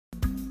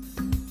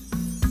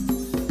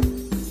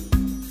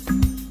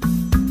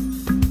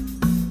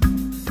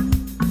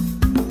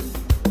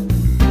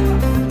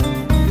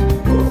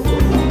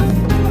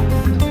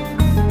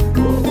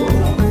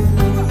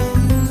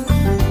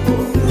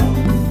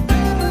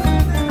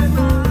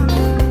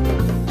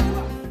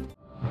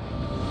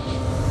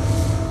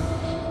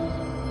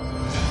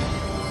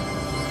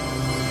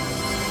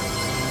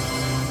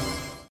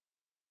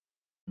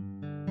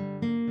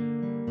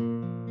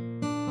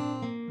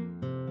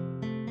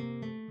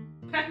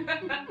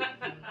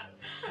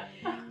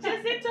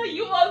Jacinta,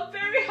 you are a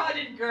very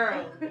hearted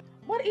girl.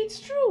 But it's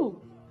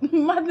true.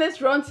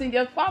 Madness runs in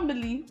your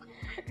family.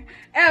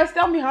 Else,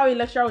 tell me how a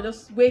lecturer will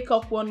just wake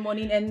up one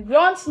morning and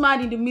runs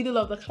mad in the middle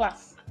of the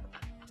class.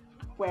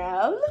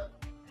 Well,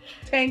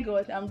 thank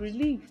God, I'm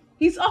relieved.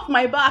 He's off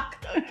my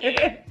back.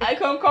 I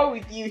concur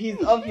with you,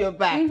 he's off your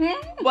back.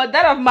 But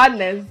that of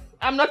madness,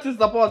 I'm not to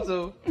support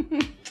you.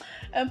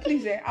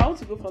 Please, I want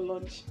to go for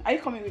lunch. Are you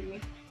coming with me?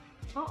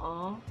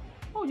 Why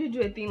would you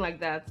do a thing like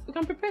that? We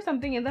can prepare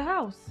something in the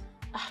house.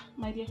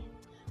 My dear,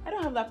 I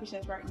don't have that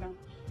patience right now.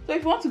 So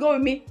if you want to go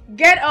with me,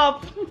 get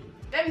up.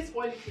 Let me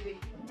spoil you today.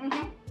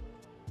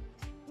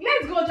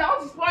 Let's go, I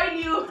want to spoil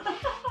you.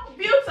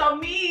 Built on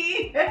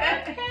me.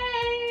 Okay.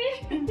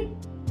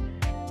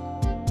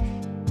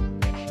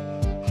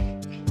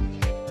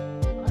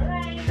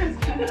 Alright.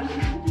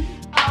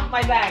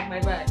 My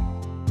bag.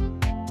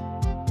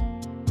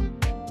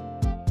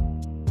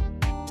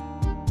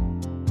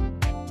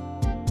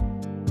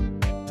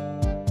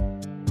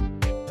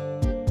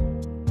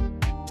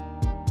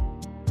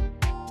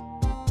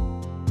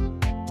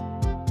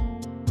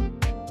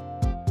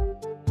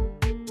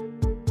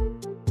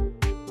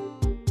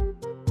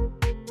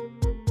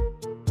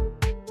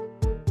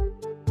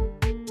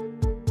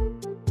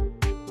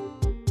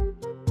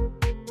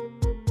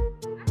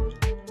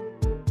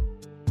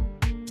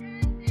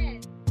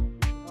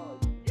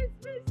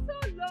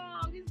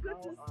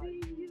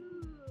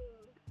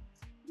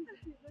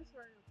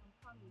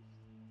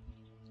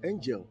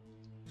 Angel,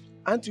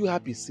 aren't you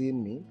happy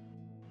seeing me?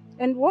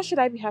 And what should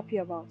I be happy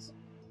about?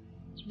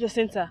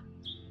 Jacinta,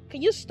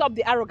 can you stop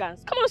the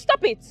arrogance? Come on,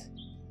 stop it!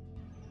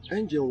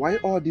 Angel, why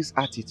all this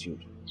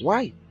attitude?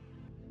 Why?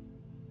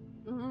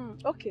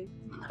 Okay.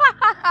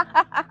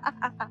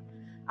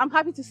 I'm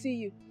happy to see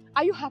you.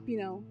 Are you happy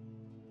now?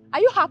 Are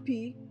you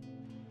happy?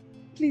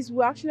 Please,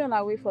 we're actually on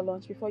our way for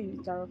lunch before you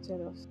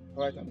interrupted us.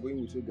 Alright, I'm going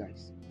with you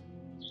guys.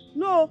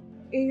 No,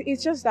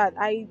 it's just that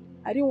I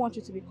didn't want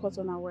you to be caught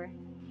unaware.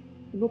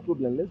 No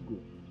problem, let's go.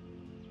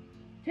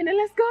 Kenny,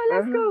 let's go.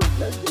 Let's go.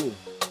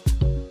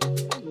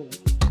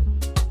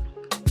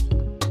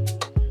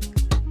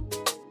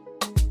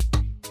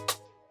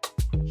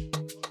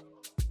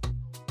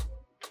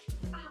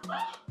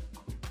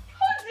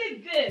 Who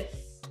did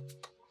this?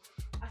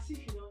 As if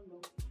you don't know.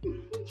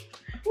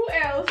 Who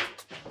else?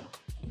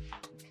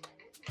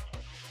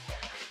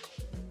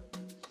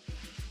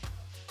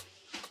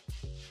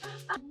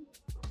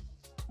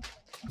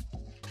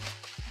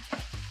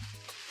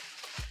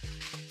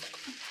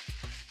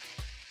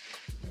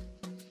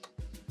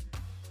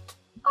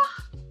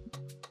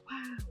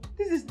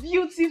 This is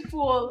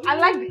beautiful. I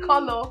like the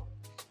color.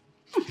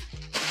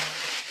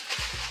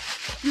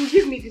 You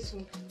give me this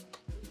one.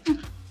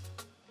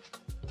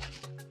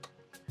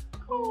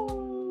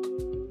 Oh,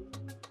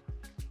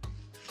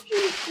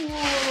 beautiful.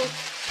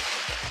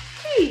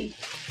 Hey. He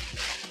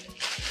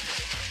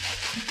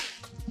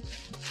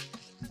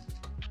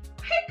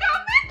got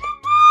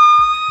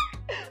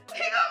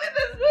me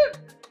this book.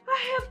 I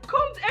have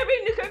combed every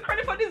nook and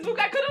cranny for this book.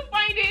 I couldn't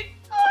find it.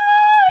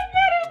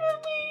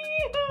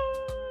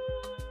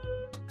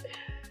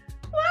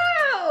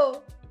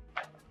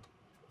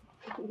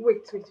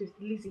 Wait,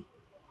 Lizzie.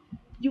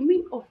 You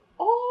mean of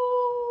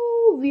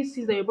all these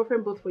things that your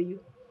boyfriend bought for you,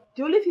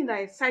 the only thing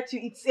that excites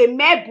you, it's a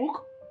mere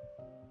book?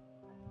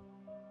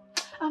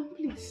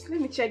 Please,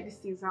 let me check these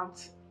things out.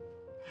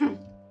 Ha!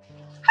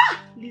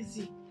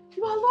 Lizzie,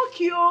 you are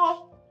lucky,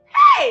 oh.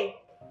 Hey!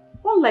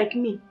 Unlike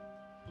me.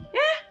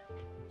 Yeah?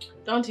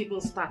 Don't even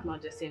start now,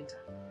 Jacinta.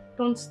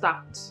 Don't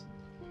start.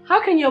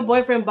 How can your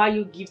boyfriend buy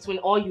you gifts when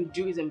all you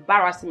do is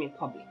embarrass him in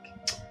public?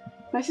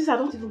 My sister,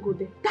 don't even go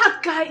there.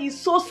 That guy is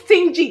so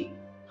stingy.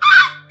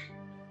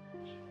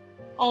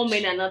 All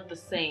men are not the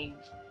same.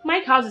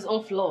 Mike has his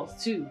own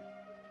flaws too.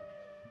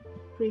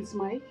 Prince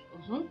Mike?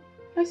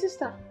 My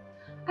sister,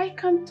 I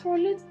can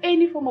tolerate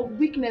any form of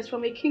weakness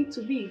from a king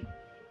to be.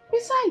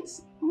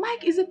 Besides,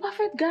 Mike is a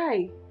perfect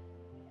guy.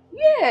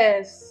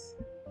 Yes.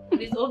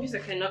 It's obvious I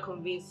cannot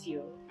convince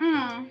you.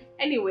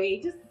 Anyway,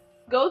 just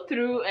go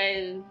through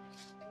and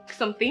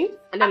some things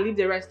and then leave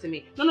the rest to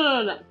me.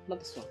 No, not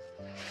this one.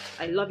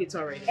 I love it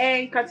already.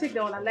 And you can take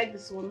that one. I like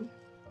this one.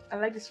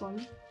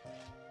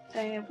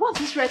 What's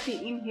this red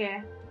thing in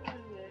here?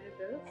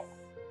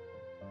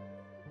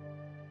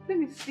 Let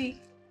me see.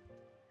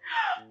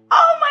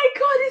 Oh my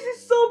God, this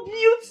is so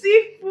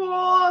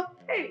beautiful.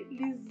 Hey,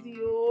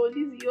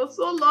 Lizzie, you're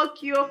so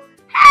lucky.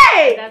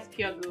 Hey! That's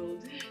pure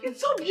gold.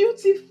 It's so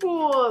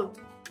beautiful.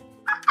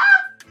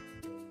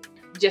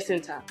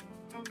 Jacinta,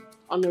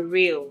 on the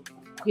real,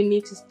 you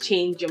need to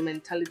change your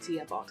mentality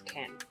about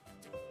Ken.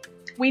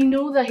 We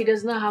know that he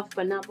does not have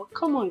fun, but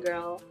come on,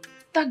 girl.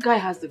 That guy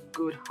has a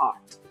good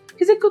heart.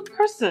 He's a good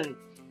person.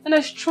 And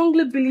I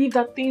strongly believe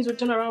that things will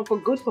turn around for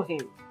good for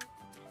him.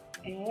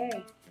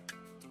 Hey,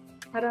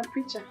 Madam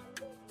Preacher,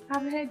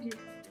 I've heard you.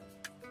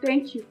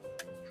 Thank you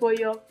for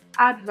your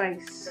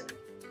advice.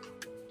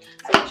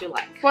 That's what you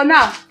like. For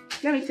now,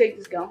 let me take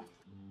this gown.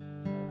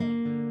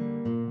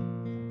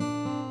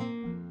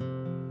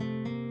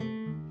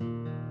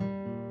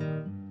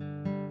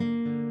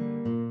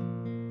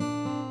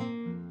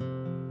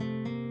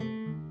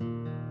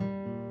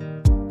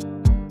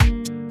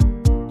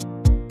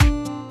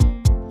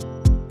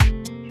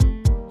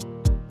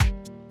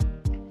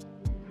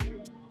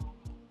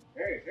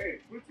 Hey,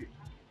 Luchy.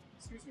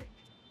 Excuse me.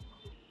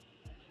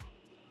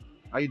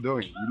 How you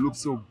doing? You look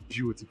so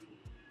beautiful.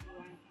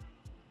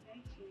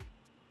 Thank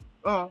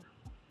you.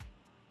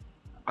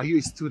 Are you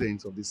a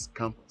student of this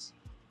campus?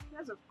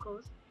 Yes, of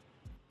course.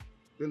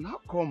 Then how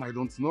come I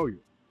don't know you?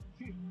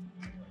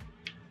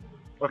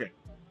 Okay,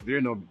 do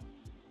you know me?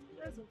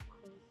 Yes, of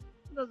course.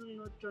 Who doesn't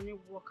know Johnny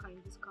Walker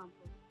in this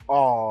campus?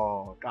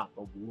 Oh,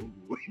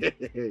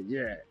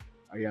 yeah,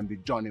 I am the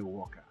Johnny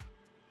Walker,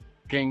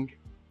 king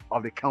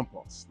of the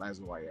campus. That's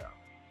who I am.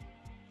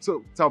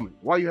 So, tell me,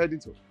 where are you heading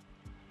to?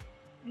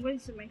 I'm going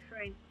to see my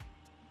friend.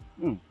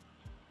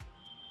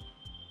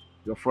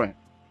 Your friend?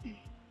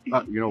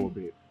 You know what,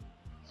 babe?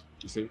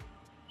 You see,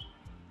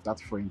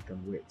 that friend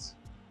can wait.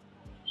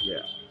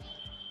 Yeah.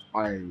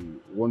 I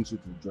want you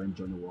to join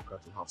Johnny Walker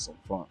to have some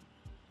fun.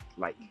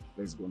 Like,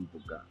 let's go and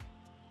Buga.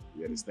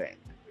 You understand?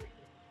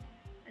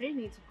 I didn't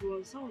need to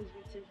go. Someone's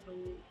waiting for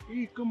me.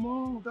 Hey, come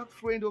on. That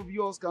friend of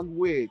yours can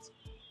wait.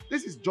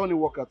 This is Johnny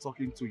Walker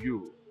talking to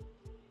you.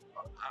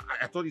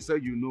 I thought you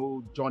said you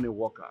know Johnny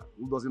Walker.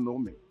 Who doesn't know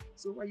me?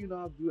 So why you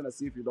not doing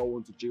as if you don't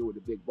want to chill with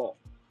the big boss?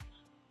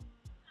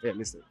 Hey,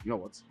 listen. You know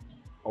what?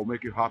 I'll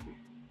make you happy.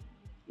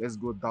 Let's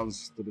go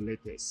dance to the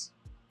latest.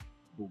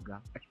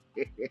 Buga.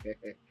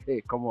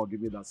 Hey, come on,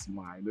 give me that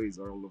smile. I know it's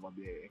all over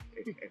there.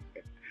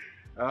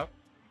 Huh?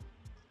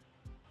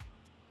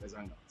 Let's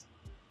hang out.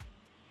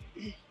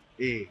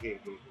 Hey.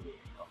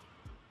 Oh,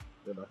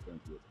 let that friend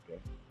do it, okay?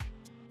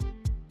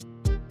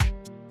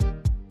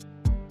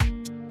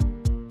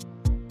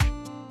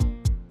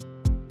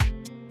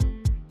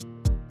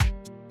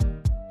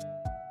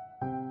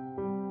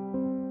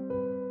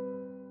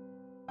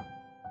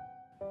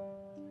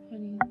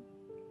 Honey,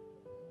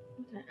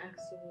 what I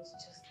asked you was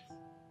just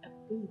a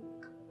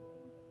book.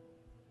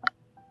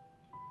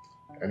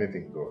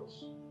 Anything goes,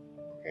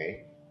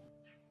 okay?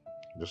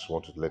 Just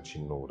want to let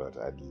you know that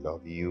I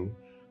love you.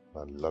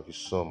 I love you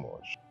so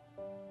much.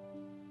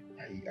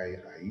 I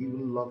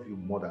even love you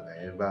more than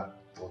I ever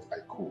thought I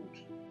could.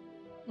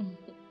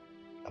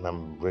 And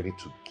I'm ready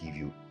to give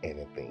you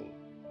anything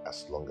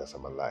as long as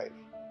I'm alive.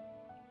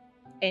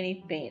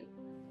 Anything.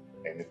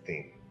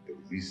 Anything, the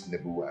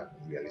reasonable and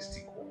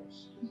realistic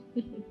ones.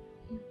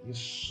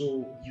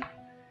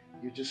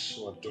 You're just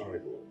so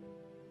adorable.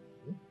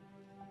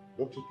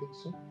 Don't you think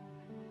so?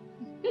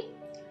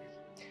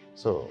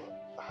 So,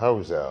 how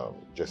is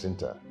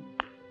Jacinta?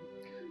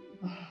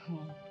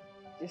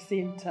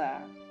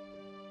 Jacinta.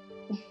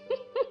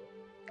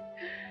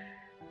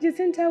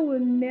 Jacinta will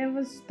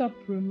never stop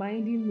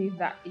reminding me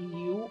that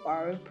you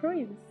are a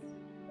prince.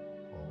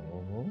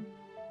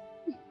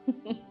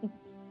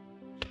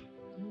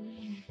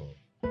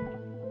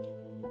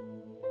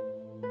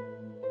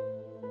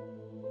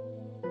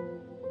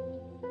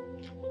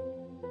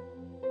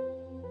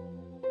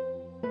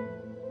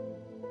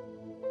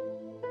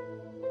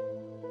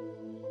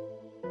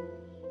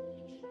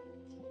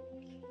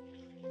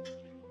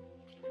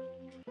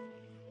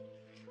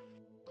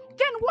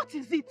 What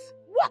is it?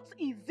 What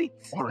is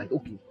it? All right,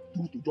 okay.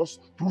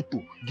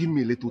 Tutu, give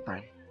me a little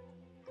time.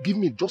 Give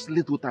me just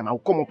little time. I'll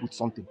come up with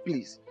something,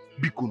 please.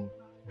 Biko,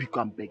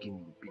 I'm begging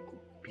you, Biko,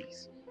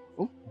 please.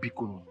 Oh,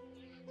 Biko.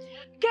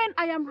 Ken,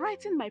 I am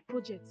writing my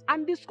project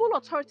and the school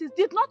authorities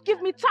did not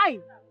give me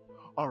time.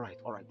 All right.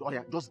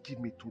 Just give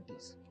me 2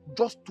 days.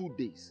 Just 2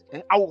 days.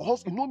 I will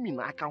hustle. You know me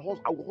now. I can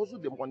hustle. I will hustle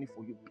the money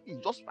for you. Please,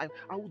 just fine.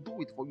 I will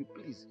do it for you.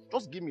 Please,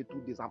 just give me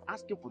 2 days. I'm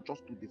asking for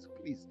just 2 days.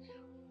 Please.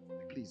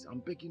 Please, I'm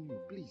begging you,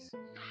 please.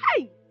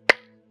 Hi.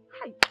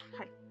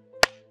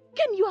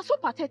 Ken, you are so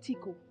pathetic.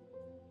 Oh.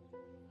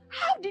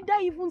 How did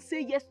I even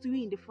say yes to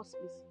you in the first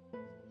place?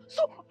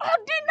 So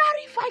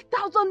ordinary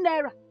 5,000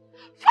 naira.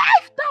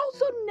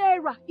 5,000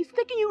 naira is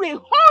taking you a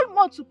whole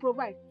month to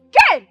provide.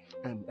 Ken!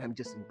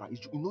 Jacinta, you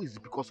know it's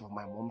because of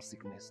my mom's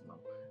sickness now.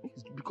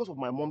 It's because of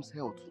my mom's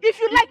health. If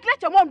you like,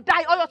 let your mom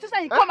die or your sister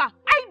in coma.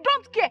 I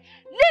don't care.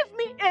 Leave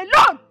me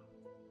alone.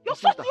 You're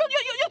so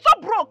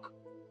broke.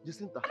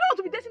 Jacinta, I don't want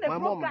to be dating a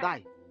broke guy. My mom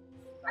died.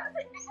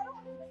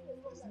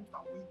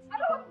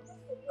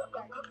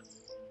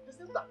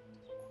 Jacinta,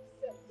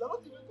 you're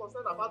not even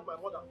concerned about my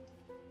mother.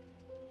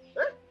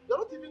 You're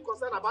not even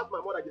concerned about my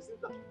mother,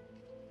 Jacinta.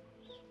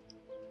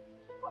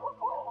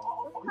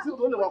 This is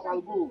only what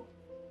I'll go.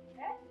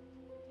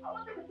 I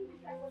want to do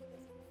this.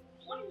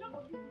 What are you not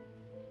going to do?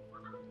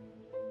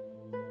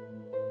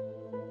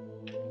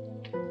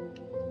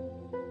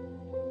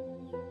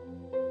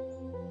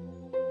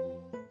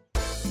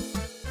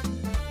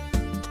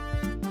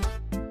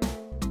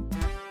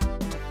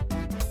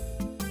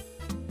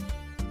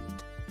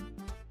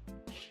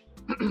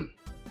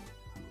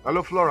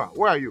 Hello, Flora.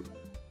 Where are you?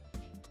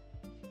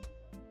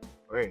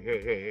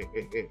 Hey.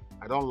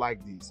 I don't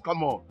like this.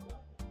 Come on.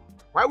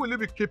 Why will you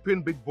be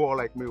keeping big boy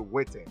like me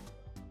waiting?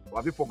 Or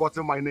have you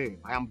forgotten my name?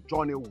 I am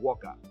Johnny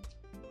Walker,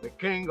 the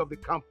king of the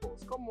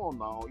campus. Come on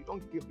now. You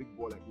don't keep big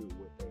boy like me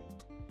waiting.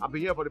 I've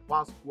been here for the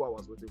past 2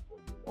 hours waiting for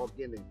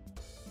you. Again.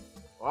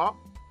 Huh?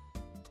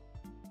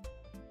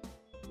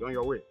 You're on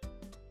your way.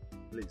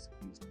 Please.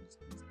 You have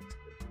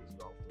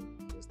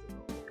to stay,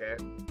 okay?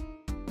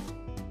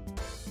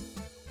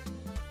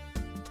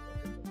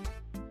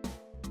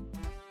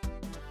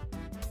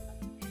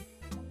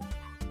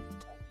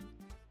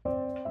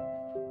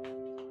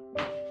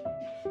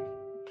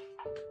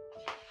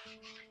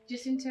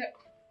 Jacinta,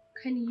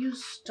 can you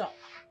stop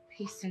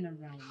pacing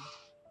around?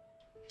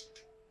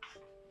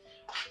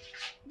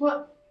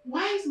 But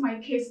why is my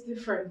case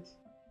different?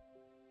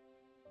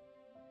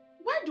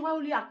 Why do I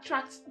only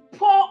attract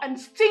poor and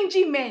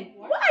stingy men?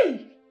 What?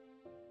 Why?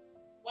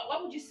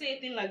 Why would you say a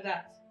thing like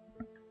that?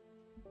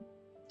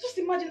 Just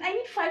imagine, I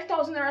need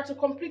 5,000 naira to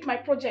complete my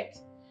project.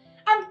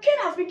 And Ken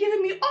has been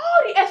giving me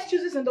all the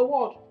excuses in the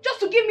world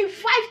just to give me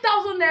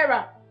 5,000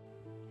 naira.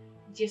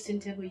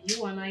 Jacinta, but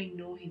you and I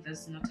know he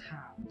does not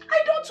have.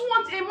 I don't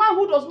want a man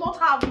who does not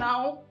have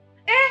now.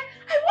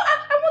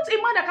 I want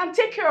a man that can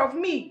take care of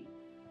me.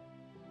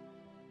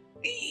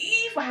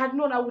 If I had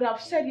known, I would have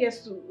said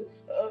yes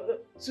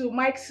to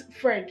Mike's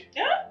friend.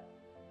 Yeah?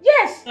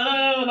 Yes!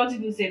 No, don't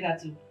even say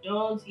that too.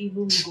 Don't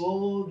even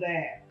go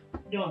there.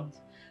 Don't.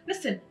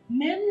 Listen,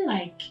 men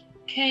like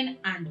Ken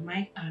and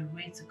Mike are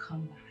ready to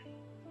come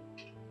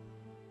by.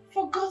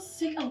 For God's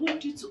sake, I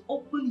want you to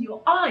open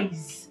your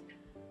eyes.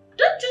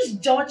 Don't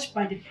just judge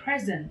by the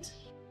present.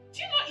 Do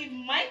you know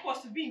if Mike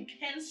was to be in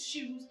Ken's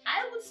shoes,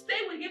 I would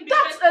stay with him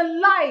because... That's a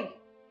lie!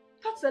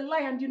 That's a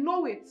lie and you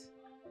know it.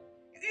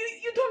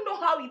 You don't know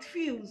how it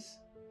feels.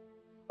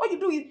 All you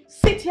do is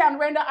sit here and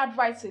render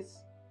advices.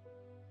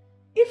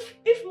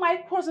 If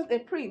Mike wasn't a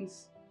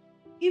prince,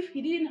 if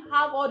he didn't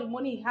have all the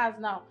money he has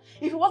now,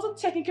 if he wasn't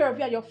taking care of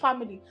you and your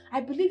family, I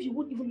believe you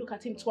wouldn't even look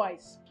at him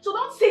twice. So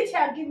don't sit here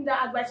and give him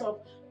that advice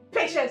of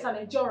patience and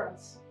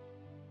endurance.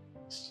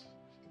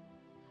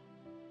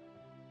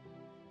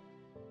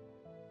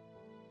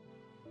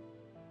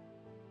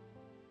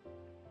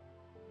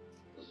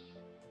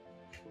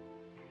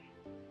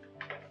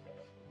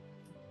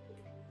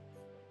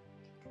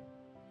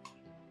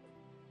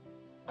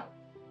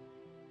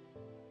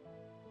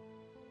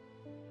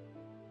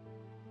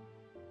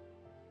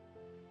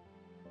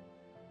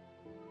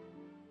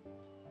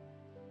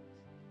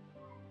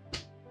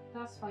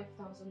 That's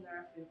 5,000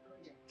 naira for your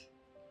project.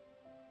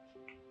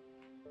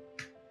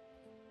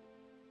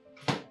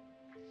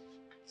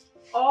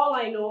 All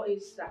I know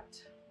is that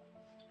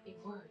a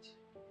word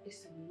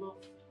is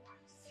enough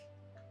twice.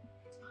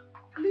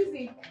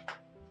 Lizzie.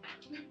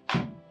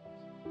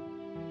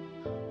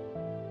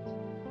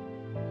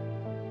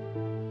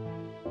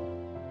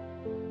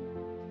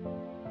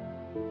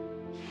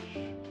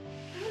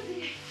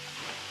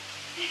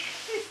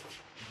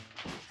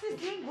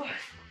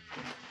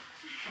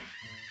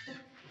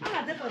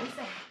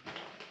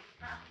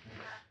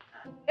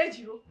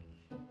 Ejiro,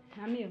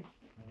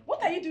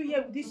 what are you doing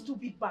here with these two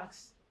big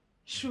bags?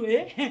 Sure,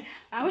 eh?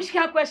 And which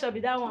kind of question be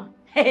that one?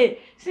 Hey,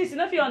 since you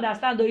know if you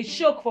understand though, it's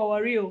shock for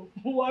worry, oh.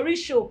 Worry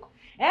shock.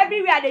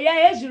 Everywhere they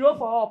hear A0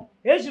 for up,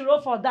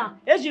 A0 for down,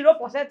 A0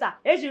 for center,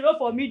 A0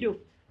 for middle.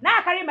 Now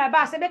I carry my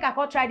bag, say make I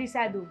come try this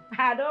side though.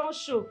 I don't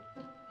show.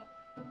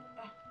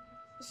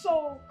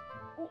 So,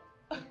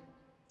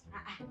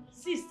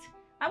 Sis,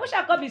 I wish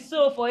I could be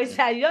so for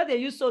inside. You know they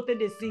use so till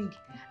they sing.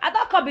 I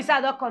don't come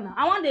beside that corner.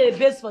 I want the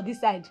base for this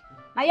side.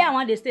 Now yeah, I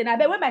want to stay. Now,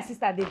 but where my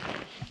sister did?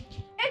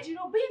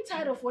 Ejiro, being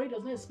tired of worry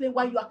does not explain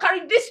why you are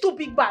carrying these two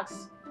big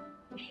bags.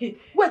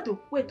 Wait.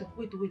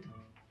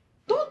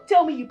 Don't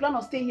tell me you plan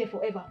on staying here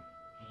forever.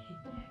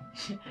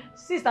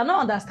 Sister, I don't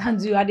understand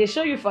you. I they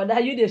show you for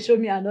that. You they show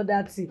me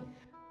another thing.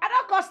 I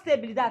don't cost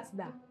stable that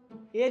now.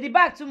 Yeah, the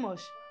bag too much.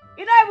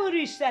 You don't even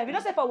reach self. You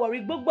don't say for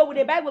worry. Gbogbo with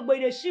the bag, gbogbo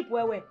in the ship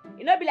where.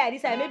 You know be like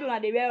this. Maybe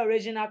when they wear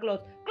original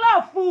clothes.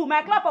 Cloth full.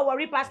 My cloth for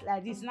worry pass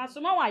like this. Now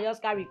someone want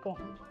just carry come.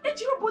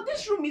 Ejiro, but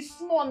this room is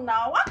small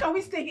now. How can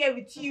we stay here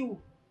with you?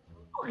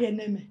 Okay,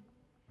 Neme.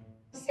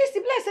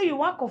 Sister, bless say you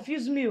want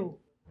confuse me. Oh.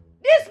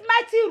 This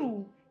mighty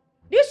room.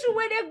 This room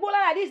where they go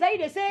like this,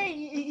 they say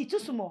it too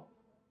small.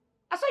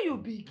 I saw you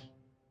big.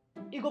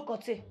 You go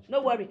cut it.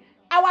 No worry.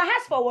 Our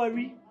house for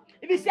worry.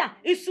 If you see,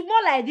 it's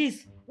small like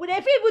this. When they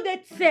people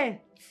they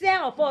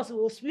 10 of us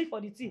will split for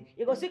the tea.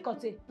 You go see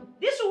cut it.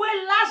 This room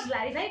where large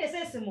like this,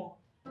 they say small.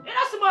 You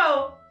know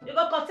small. You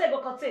go cut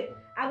it.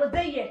 I go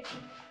there here.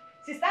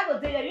 Sister go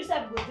there here. You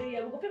say go there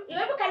here. You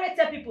never carry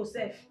 10 people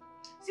safe.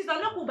 Sister,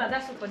 I'm not cool about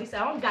that for this.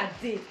 I want God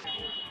day.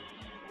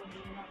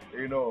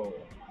 You know,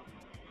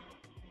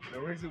 the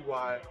reason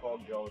why all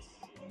girls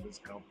on this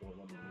campus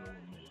want to know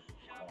me is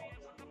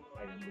because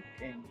I am the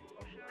king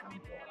of the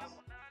campus.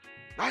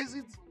 That is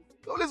it.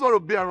 You always want to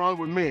be around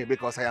with me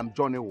because I am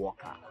Johnny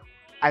Walker.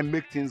 I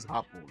make things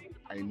happen.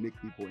 I make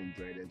people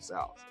enjoy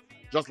themselves.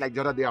 Just like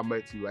the other day I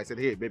met you, I said,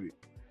 hey baby,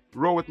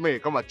 roll with me.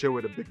 Come and chill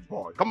with the big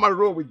boy. Come and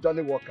roll with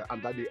Johnny Walker.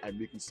 And that day I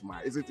make you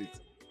smile, isn't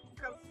it?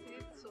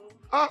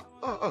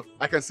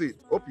 I can see it.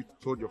 Hope you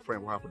told your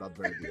friend what happened that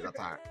very day. That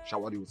I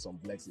showered you with some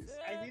blessings.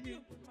 I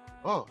didn't.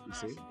 Oh, you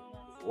see?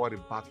 What a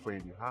bad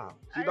friend you have.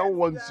 She don't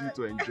want you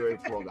to enjoy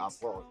from her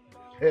fault.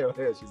 Hell,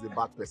 she's a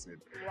bad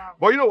person. Wow.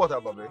 But you know what,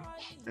 Ababe?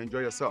 Enjoy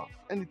yourself.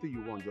 Anything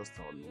you want, just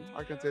tell me.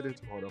 I can tell them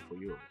to order for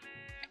you.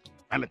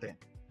 Anything.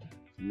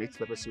 Mixed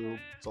pepper soup,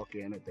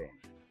 turkey, anything.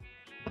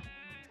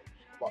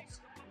 But,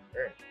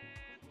 hey,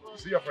 you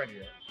see your friend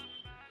here?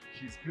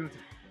 She's beautiful.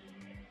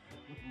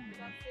 You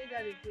can say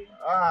that again.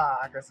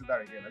 I can see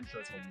that again. Are you sure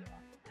it's from you?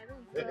 I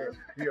don't know.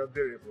 You're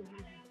beautiful.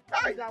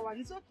 That one,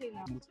 it's okay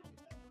now.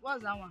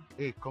 What's that one?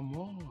 Hey, come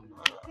on.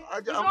 You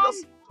I'm don't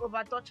just...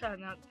 over-touch her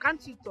now.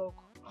 Can't you talk?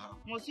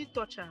 Must you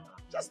touch her?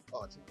 Just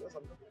touch it.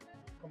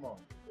 Come on.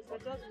 So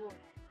just what?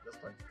 Just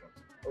trying to touch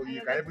it. Oh,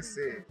 you can even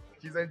say,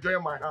 she's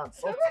enjoying my hand.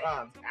 Soft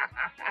hand.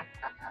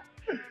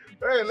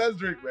 Hey, let's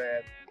drink,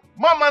 man.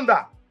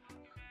 Mamanda!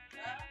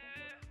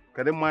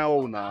 Can they my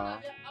own now?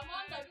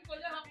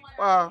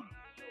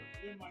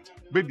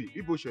 Baby,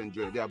 people should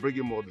enjoy. They are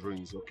bringing more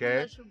drinks,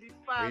 okay? Should be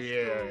fast.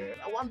 Yeah,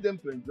 I want them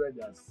to enjoy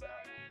themselves.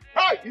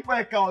 Hey, if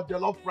I count the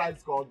love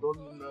price called,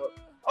 don't know.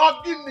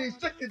 Oh, give me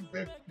chicken,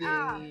 baby.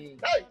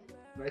 Hey,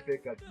 my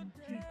fake cat.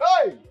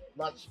 Hey,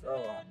 not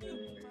sure.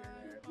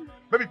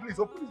 Baby, please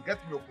open it. Get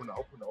me open now.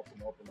 Open.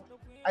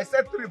 I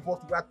said 3,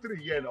 but we are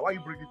 3 here now. Why you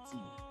bring it 2?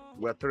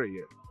 We are 3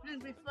 here.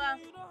 Please be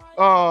fast.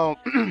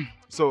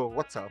 So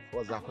what's up?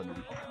 What's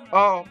happening?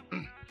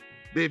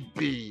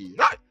 Baby.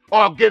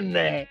 Oh, get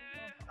there.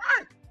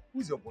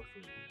 Who's your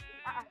boyfriend?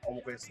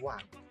 Okay,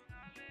 swag.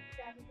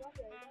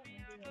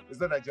 It's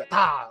not Nigeria.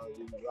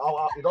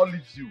 He don't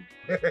leave you.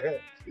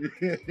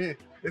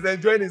 He's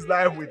enjoying his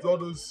life with all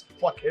those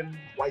fucking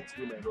white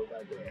women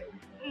over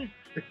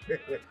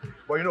there.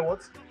 But you know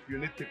what? You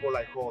need people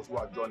like us who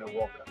are Johnny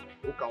Walker,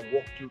 who can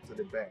walk you to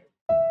the bed.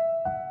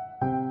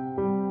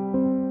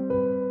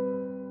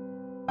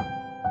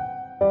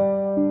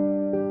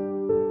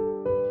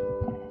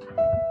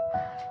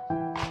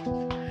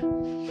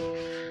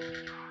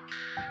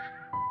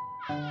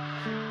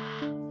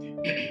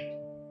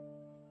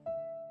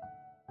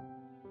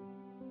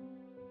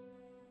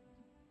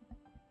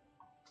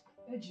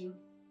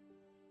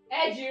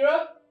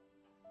 Ejiro,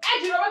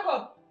 wake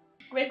up!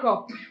 Wake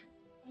up!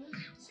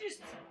 Sis,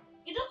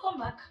 you don't come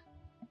back.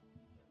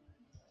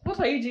 What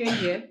are you doing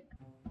here?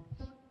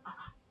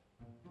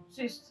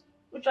 Sis,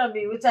 which one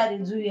be what I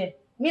do here?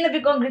 Me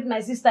never come greet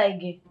my sister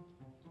again.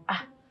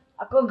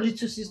 I can't greet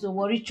two sister,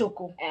 worry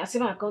choco. I say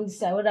I can't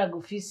decide whether I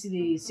go feel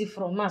see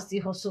from us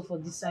still hustle for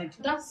this side.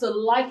 That's a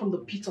lie from the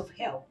pit of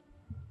hell.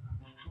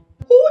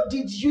 Who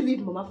did you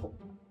leave Mama for?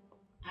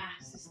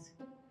 Sister.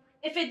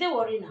 If you don't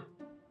worry now.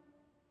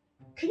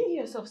 Can you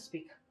hear yourself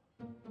speak?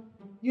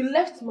 You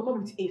left Mama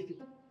with Effie,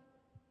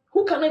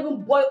 who cannot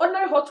even boil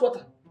ordinary hot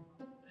water.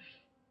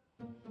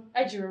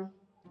 Ejiro,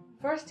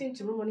 first thing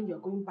tomorrow morning you're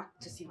going back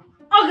to see Mama.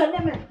 Okay,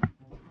 let me.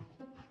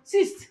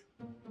 Sis,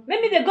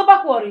 maybe they go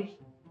back worry.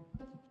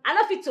 I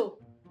no fit to.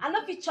 I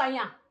no fit try.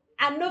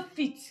 I no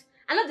fit.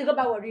 I no dey go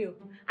back worry.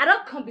 I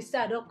don't come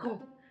beside. I don't come.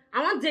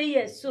 I want day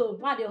here so.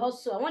 Why they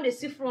hustle? I want to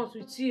see front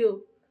with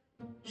you.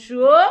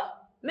 Sure?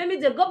 Maybe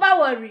they go back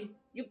worry.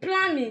 You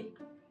plan me.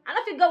 I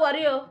don't fit go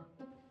worry.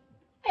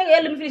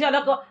 Hey, let me finish. I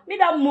don't go. Me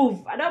don't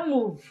move. I don't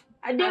move.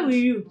 I deal with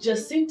you.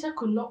 Jacinta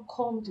could not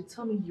come to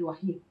tell me you are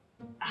here.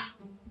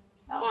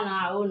 That one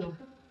I own.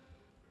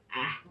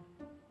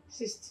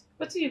 Sister,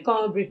 what do you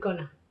call break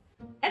corner?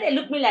 And they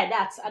look me like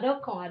that. I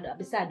don't come.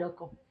 Besides, I don't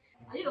come.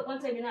 And you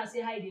don't tell me now.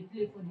 Say how they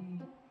play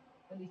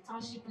for the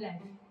township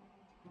life.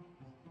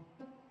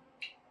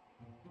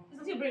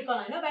 It's not break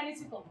corner. You don't buy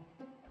anything come.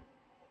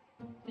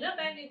 You don't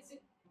buy anything.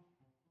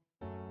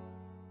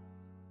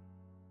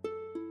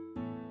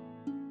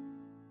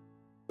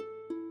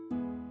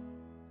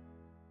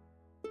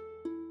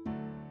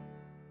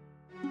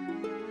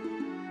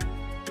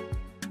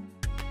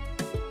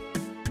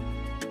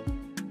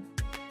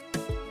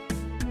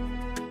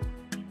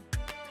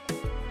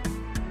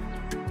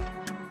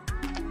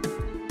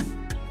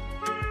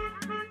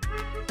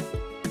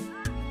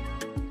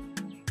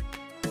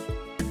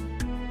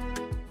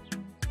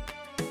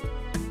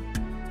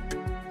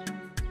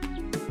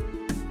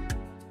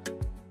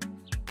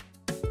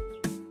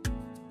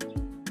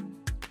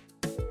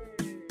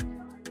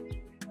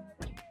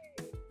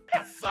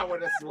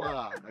 With a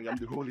swag. I am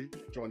the holy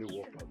Johnny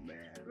Walker, man.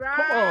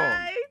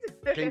 Right.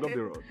 Come on. King of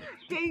the road.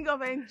 King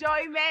of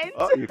enjoyment.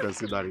 Oh, you can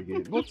see that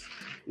again. But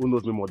who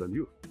knows me more than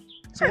you?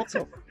 So what's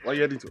up? What are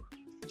you heading to?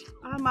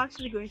 I'm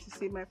actually going to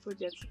see my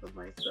projects for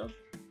myself.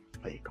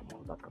 Hey, come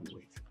on. That can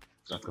wait.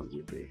 That can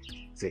wait, babe.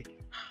 Say,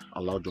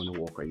 allow Johnny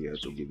Walker here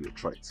to give you a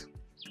treat.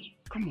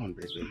 Come on,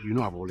 baby. You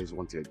know I've always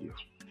wanted you.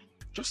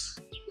 Just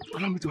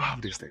allow me to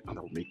have this thing and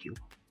I'll make you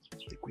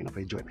the queen of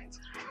enjoyment.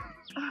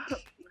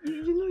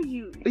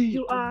 You know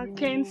you are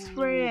Ken's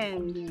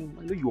friend.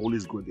 I know you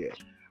always go there.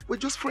 We're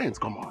just friends,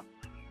 come on.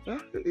 Yeah?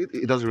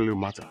 It doesn't really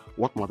matter.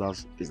 What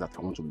matters is that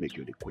I want to make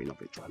you the queen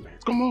of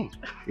enjoyment. Come on.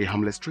 A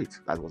harmless treat.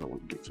 That's what I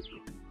want to give to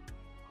you.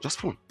 Just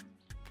fun.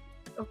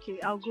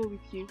 Okay, I'll go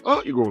with you.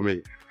 Oh, you go with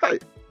me. Hey,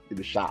 in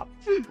the shop.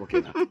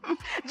 Okay now.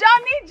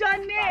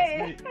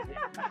 Johnny!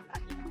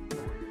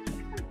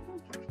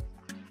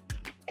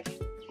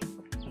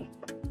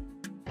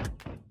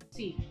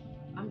 See,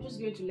 I'm just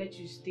going to let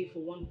you stay for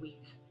 1 week.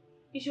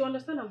 You should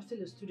understand I'm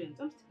still a student.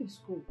 I'm still in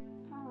school.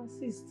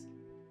 Sis.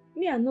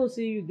 Me, I know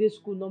say you dey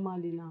school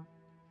normally now.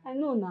 I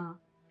know now.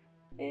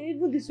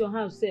 Even this your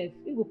house self,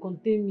 it go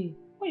contain me.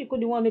 Why you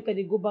could want make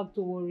I go back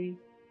to worry?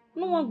 I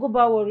don't want to go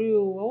back worry.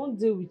 Oh, I won't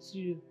deal with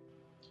you.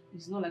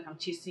 It's not like I'm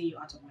chasing you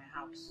out of my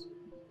house.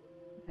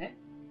 Eh?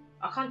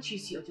 I can't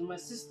chase you out. You're my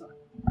sister.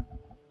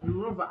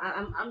 Moreover,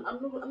 I'm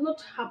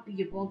not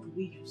happy about the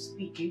way you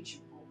speak, ain't you?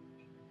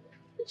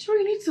 Sure,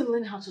 you need to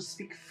learn how to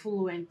speak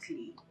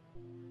fluently.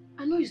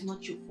 I know it's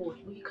not your fault,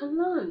 but you can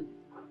learn.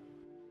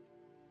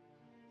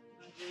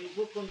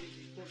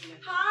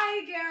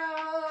 Hi,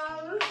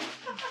 girls.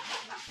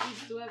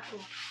 Please welcome.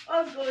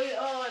 What's going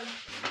on?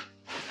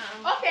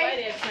 Okay. Why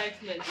the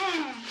excitement?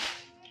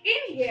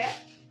 In here,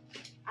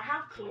 I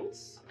have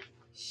clothes,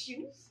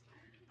 shoes,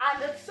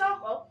 and a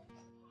sum of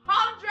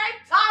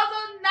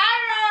 100,000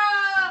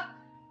 naira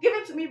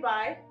given to me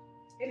by,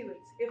 anyways,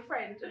 a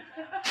friend.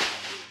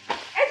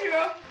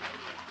 Ejiro,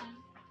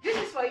 this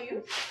is for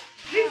you.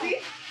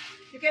 Lizzie,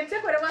 you can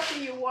take whatever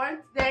thing you want,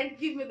 then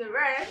give me the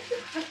rest.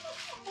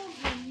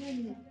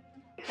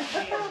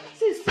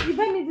 Sis, you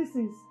buy me these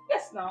things?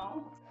 Yes,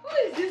 now. Who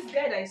is this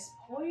guy that is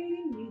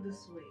spoiling you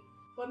this way?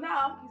 For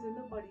now, he's a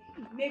nobody.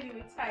 Maybe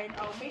with time,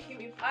 I'll make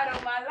him a part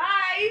of my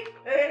life.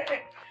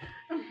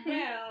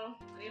 Well,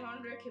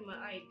 100k my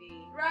ID.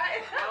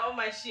 Right? I want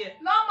my share.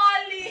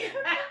 Normally.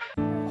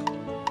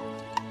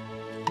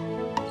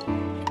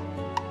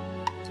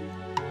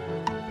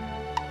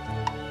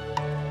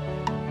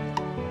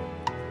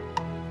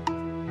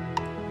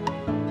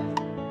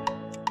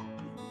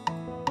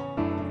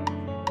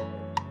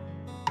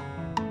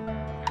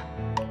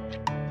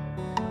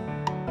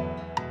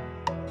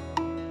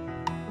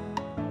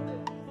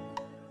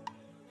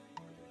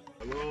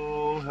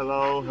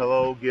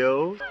 Hello,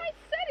 girl. I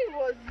said it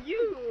was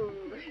you.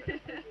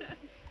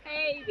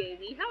 Hey,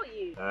 baby, how are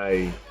you?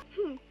 Hi,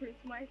 Prince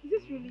Mike, is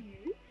this really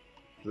you?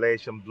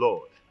 flesh and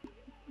blood.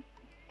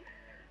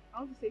 I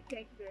want to say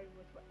thank you very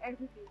much for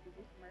everything you did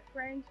for my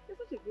friend. You're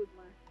such a good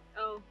man.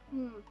 Oh,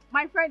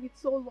 My friend is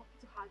so lucky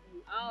to have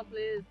you. oh,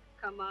 please,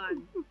 come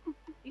on.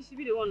 You should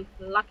be the one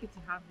lucky to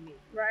have me.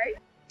 Right?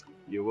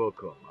 You're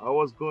welcome. I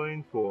was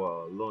going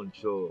for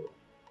lunch, so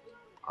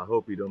I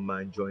hope you don't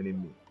mind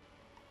joining me.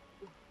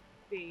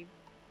 Babe,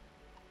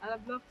 I'd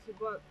have loved to,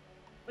 but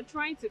we're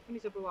trying to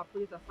finish up our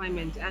project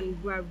assignment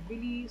and we're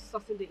really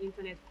sourcing the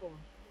internet for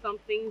some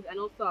things, and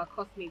also our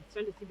classmates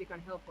trying to see if they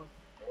can help us.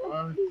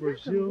 I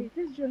presume.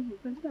 Let's join him. We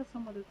can do that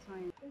some other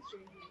time. Let's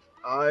join him.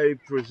 I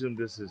presume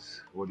this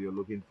is what you're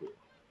looking for.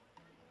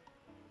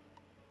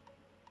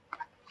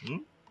 Hmm?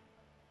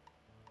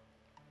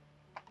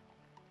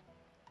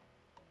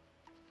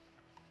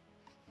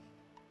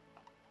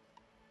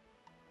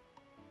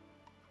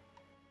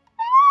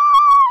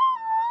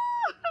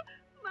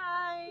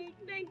 Mike,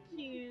 thank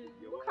you.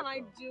 What can I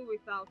do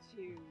without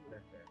you?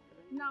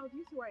 Now, do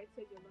you see why I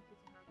said you're lucky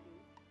to have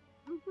me?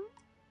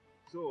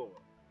 So,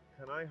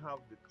 can I have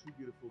the two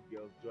beautiful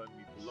girls join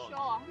me for lunch?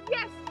 Sure.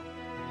 Yes.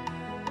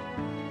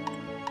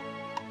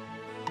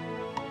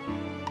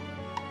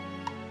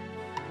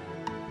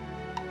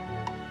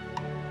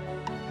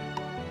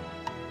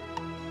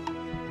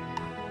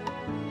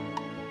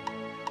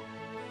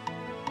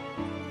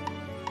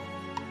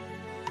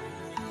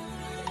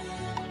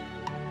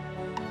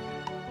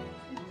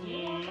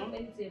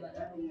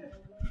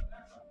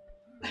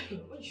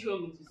 What do you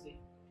want me to say?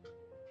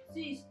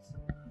 Sis,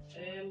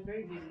 I'm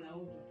very busy now.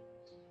 Hold on.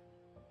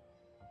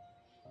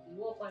 you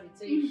walk while they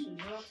tell you soon.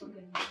 You're not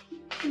talking.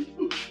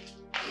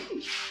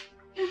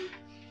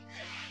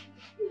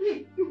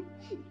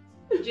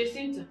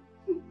 Jacinta,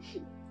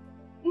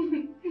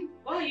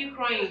 why are you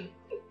crying?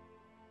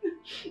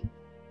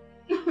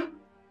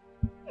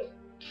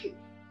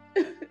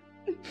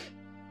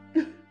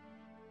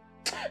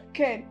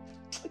 Ken,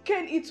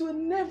 it will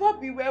never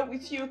be well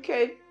with you,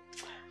 Ken.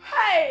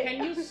 Hey!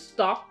 Can you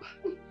stop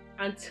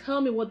and tell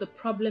me what the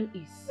problem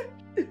is?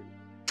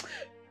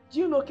 Do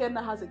you know Ken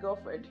now has a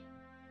girlfriend?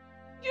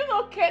 Do you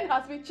know Ken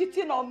has been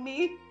cheating on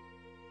me? Do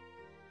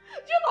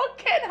you know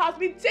Ken has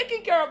been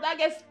taking care of that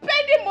girl,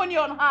 spending money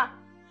on her?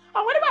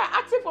 And whenever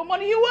I ask him for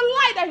money, he will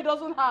lie that he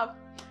doesn't have.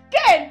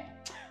 Ken!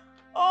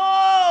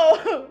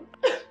 Oh!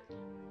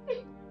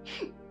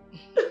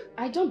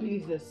 I don't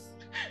believe this.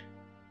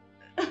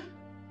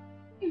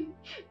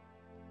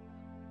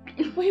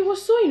 But he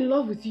was so in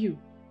love with you.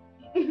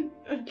 I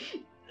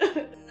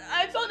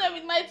saw them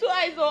with my two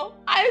eyes, oh.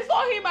 I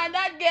saw him and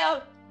that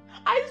girl.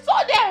 I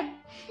saw them.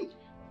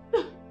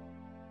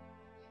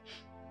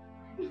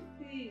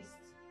 Sis,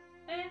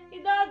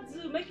 you don't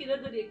do, make you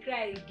don't do they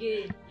cry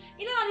again.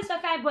 You know all these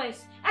fine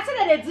boys, I said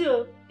that they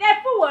do. They're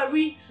full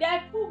worry.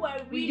 They're full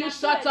worry. Will you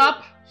shut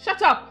up?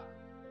 Shut up!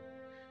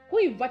 Who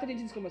invited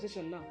into this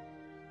conversation now?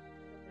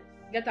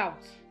 Get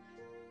out.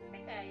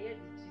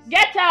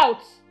 Get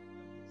out!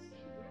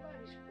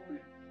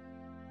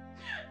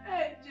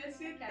 Hey,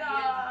 Jacinta,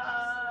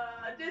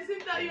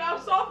 you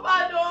have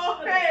suffered, oh.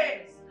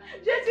 Hey,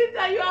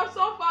 Jacinta, you have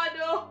suffered,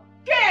 oh.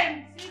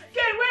 Ken,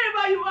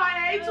 wherever you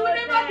are, it will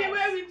never be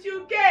well with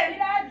you, Ken.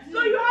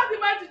 So you have the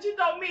mind to cheat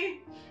on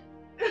me.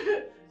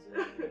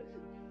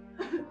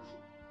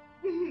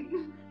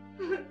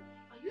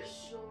 Are you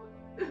sure?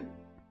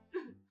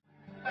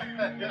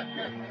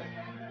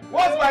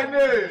 What's my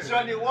name?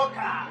 Johnny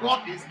Walker.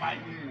 What is my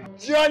name?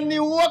 Johnny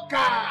Walker.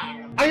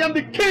 I am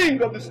the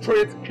king of the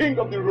streets, king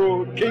of the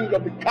road, king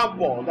of the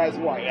campus. That's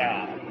who I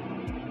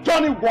am.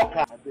 Johnny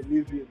Walker. I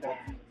believe you. That's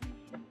it.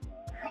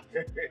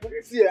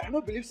 See, I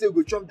don't believe say you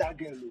go chop that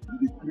girl. You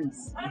dey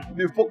craze.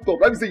 You dey fucked up.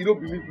 Let me say you don't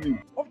believe me.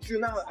 Up till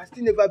now, I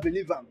still never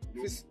believe am.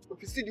 If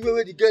you see the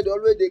way the girl dey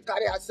always dey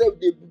carry herself,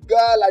 dey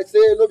buga like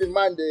say no be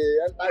man dey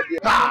enter there.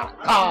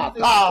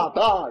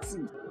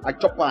 See, I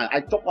chop on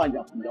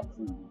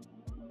yafu.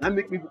 That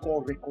make me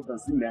call record and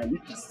say, man, I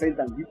need to send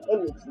and give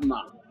all of you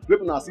now.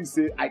 People now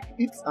say, I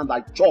eat and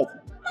I chop.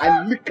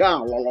 I lick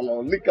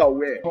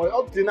away. But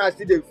up till now, I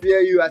still dey fear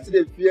you.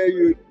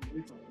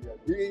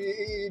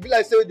 It be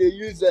like say they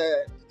use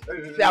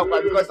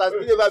fiakwa because I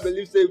still never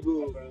believe say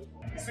go.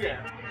 See,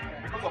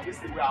 because of this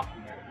thing we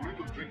happen, we need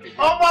to drink it.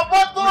 Oh, my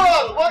bottle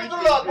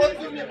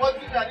me, I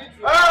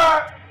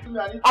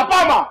need to.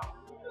 Apama!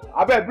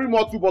 I bet bring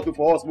more 2 bottles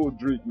for us, more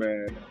drink,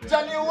 man.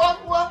 Johnny, walk.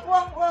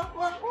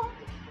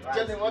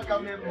 Johnny, walk,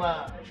 come in,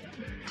 man.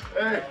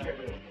 Hey.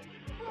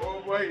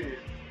 Oh, boy.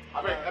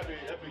 I bet, help me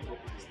go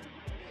put this thing.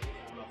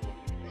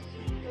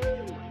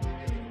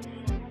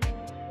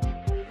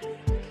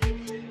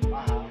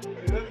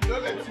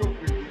 Don't let you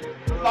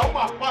open. Now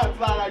my pants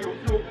are you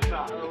open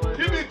now.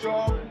 Give me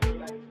job.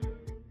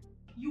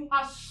 You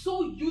are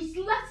so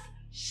useless,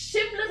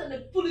 shameless, and a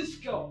foolish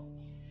girl.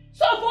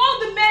 So of all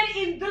the men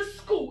in this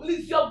school, it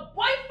is your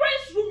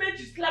boyfriend's roommate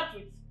you slept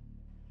with.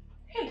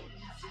 Hey,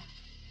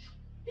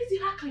 Lizzie,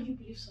 how can you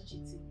believe such a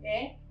thing?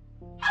 Eh?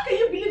 How can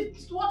you believe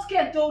what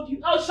Ken told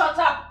you? Oh, shut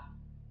up!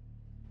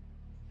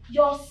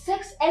 Your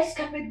sex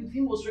escapade with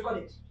him was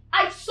recorded.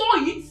 I saw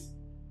it.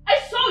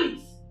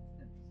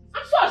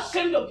 I'm so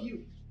ashamed of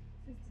you.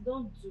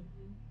 Don't do it.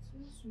 So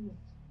small.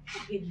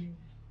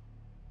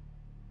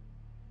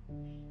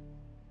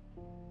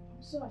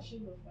 I'm so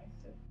ashamed of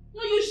myself.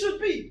 No, you should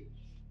be.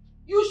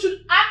 You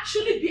should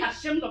actually be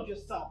ashamed of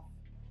yourself.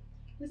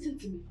 Listen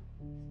to me.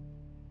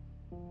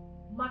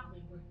 Mark my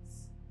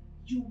words.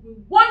 You will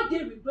one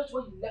day regret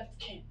when you left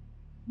Ken.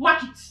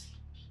 Mark it.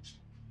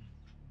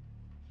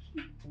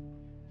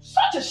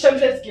 Such a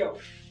shameless girl.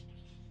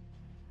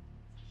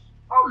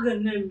 Oh,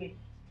 good name.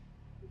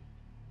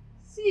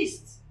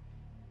 Sis.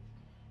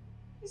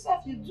 This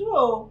have you do.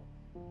 Oh.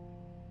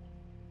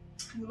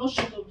 You will not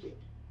shut up here.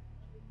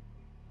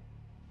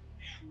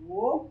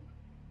 Whoa.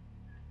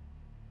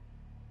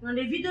 On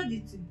the video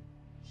did too.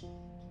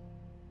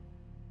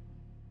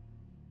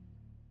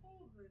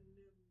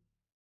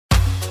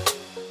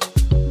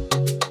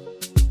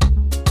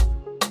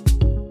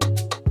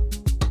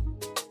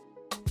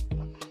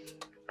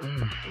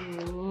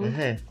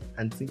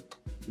 Auntie,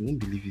 you won't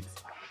believe it.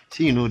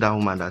 You know that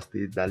woman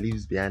that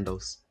lives behind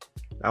us.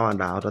 That one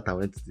that our daughter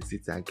went to the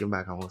city and came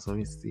back and was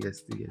only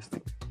yesterday.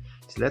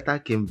 She later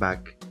came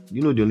back.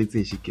 You know the only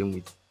thing she came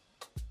with?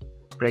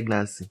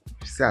 Pregnancy.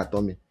 She said her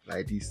tummy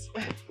like this.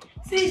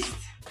 Sis,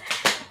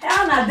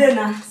 how na dey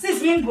na?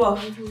 Sis, me go.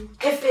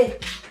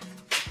 Efe,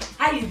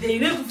 how you dey?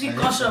 You no fit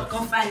come shop,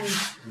 come find me.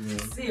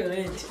 See your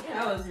head.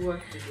 How was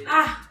work today?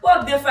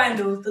 Work dey fine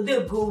though.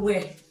 Today go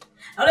where?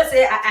 I always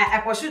say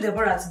I pursue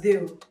Deborah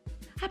today.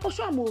 I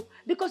pursue am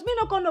because me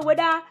no come know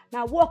whether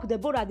na work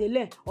Deborah dey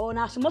learn or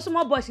na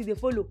small boys dey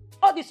follow.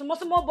 All the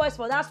small boys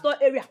for that store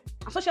area.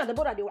 And social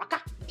Deborah dey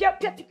waka.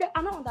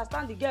 I no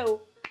understand the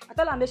girl. I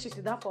tell her make she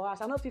sit down for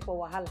house. I no fit for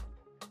wahala.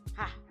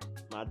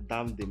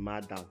 Madam,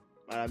 Madam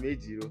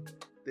Ejiro,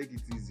 take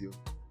it easy.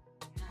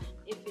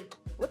 Efe,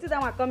 what is that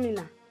one coming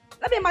now?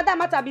 No be madam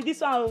matter be this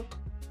one.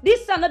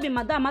 This one no be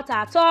madam matter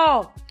at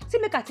all. See,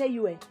 make I tell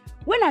you,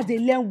 when I dey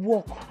learn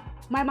work,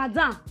 my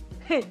madam,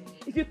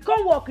 if you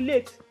come work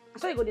late,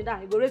 so you go dey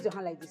down, you go raise your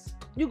hand like this.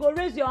 You go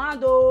raise your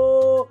hand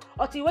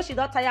until when she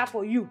don tire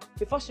for you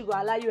before she go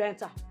allow you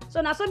enter. So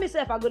now so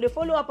myself I go dey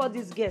follow up all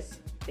these girls.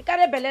 The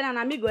carry belle and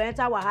na me go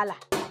enter wahala.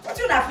 What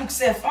you na cook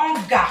sef?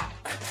 Hunger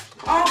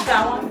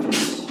one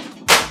fish.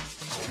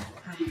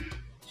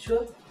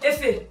 Sure.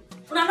 Efe,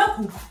 una no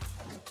cook.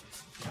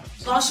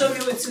 Don't show me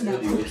wetin na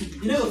cook.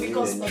 You know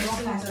because of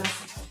one like that.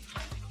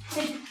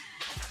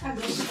 I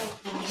go stop.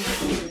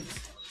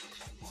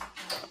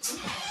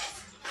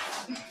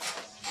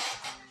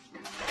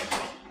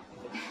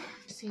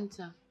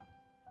 Cynthia,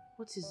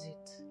 what is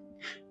it?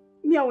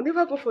 Me, I will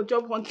never go for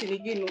job hunting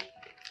again.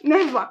 No.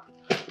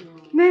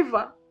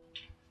 Never.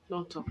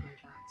 Don't talk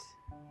like that.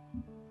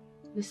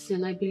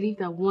 Listen, I believe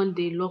that one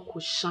day luck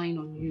will shine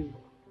on you.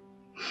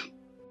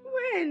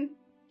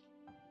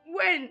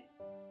 When?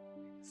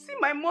 See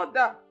my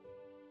mother.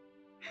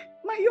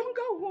 My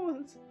younger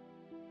ones.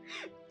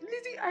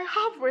 Lizzie, I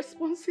have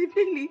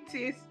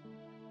responsibilities.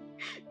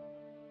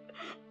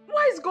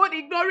 Why is God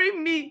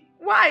ignoring me?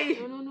 Why?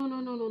 No,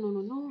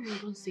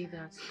 don't say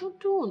that.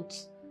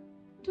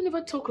 Don't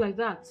ever talk like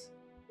that.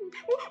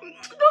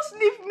 Just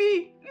leave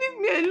me. Leave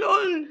me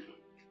alone.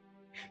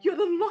 You're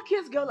the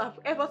luckiest girl I've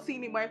ever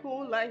seen in my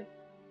whole life.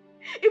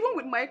 Even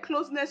with my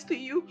closeness to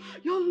you,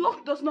 your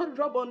luck does not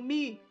rub on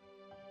me.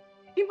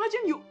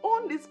 Imagine you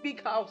own this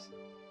big house.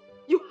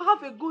 You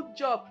have a good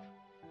job.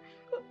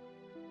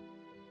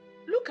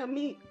 Look at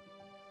me.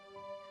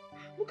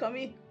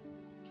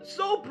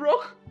 So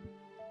broke.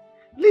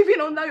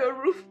 Living under your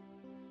roof.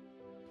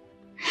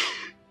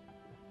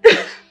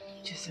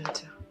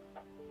 Jacinta,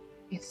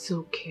 it's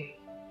okay.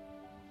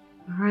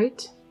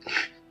 Alright?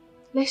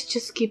 let's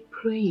just keep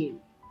praying.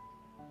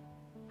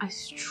 I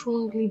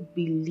strongly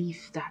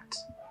believe that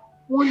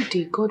one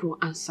day God will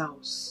answer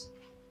us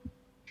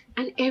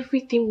and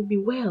everything will be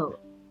well.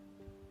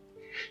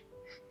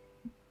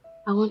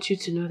 I want you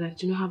to know that I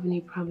do not have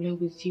any problem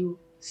with you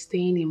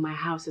staying in my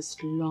house as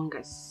long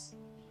as.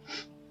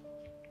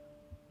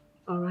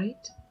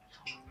 Alright?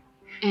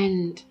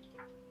 And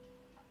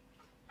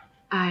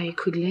I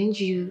could lend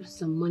you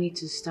some money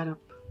to start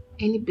up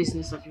any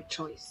business of your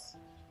choice.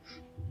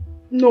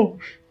 No.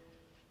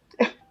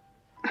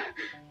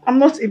 I'm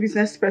not a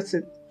business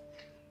person.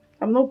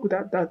 I'm not good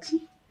at that.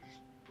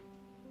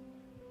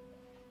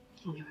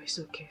 Anyway, it's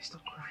okay.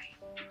 Stop crying.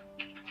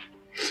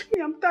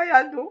 I'm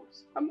tired though.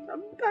 I'm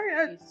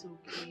tired. It's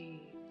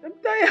okay. I'm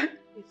tired.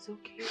 It's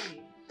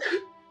okay.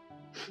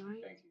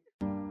 Right?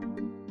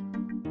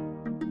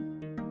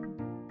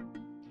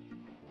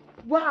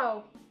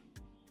 Wow.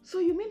 So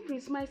you mean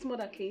Prince Mike's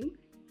mother came?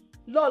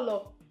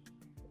 Lolo.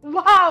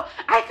 Wow.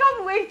 I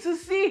can't wait to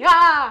see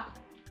her.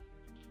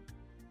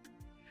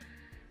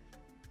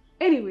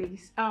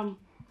 Anyways,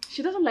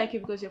 she doesn't like you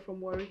because you're from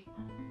Warri.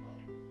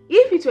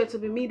 If it were to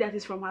be me that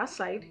is from her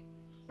side,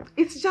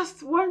 it's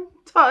just one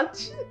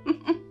touch.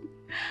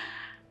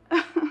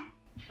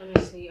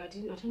 Honestly, I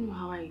don't know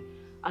how I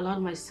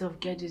allowed myself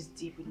get this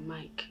deep with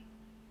Mike.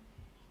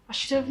 I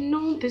should have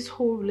known this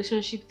whole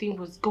relationship thing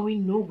was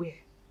going nowhere.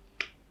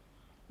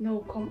 No,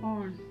 come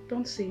on.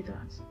 Don't say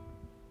that.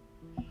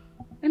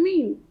 I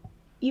mean,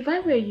 if I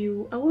were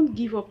you, I won't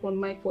give up on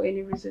Mike for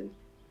any reason.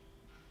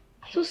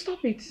 So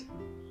stop it.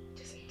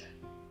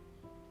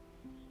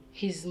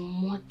 His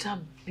mother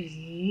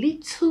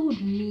belittled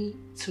me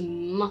to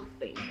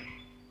nothing.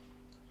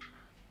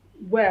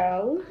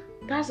 Well,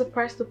 that's the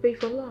price to pay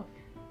for love.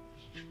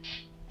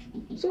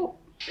 So,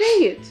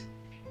 pay it.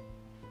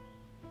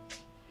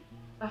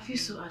 I feel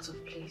so out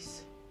of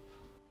place.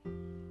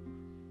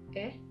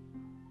 Eh?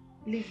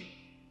 Lizzie,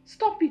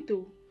 stop it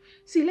though.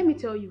 See, let me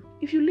tell you,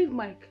 if you leave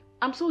Mike,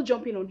 I'm so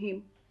jumping on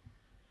him.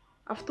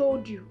 I've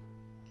told you.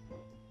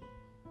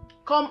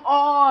 Come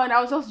on,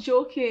 I was just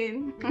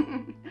joking.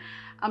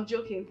 I'm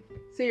joking.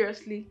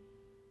 Seriously.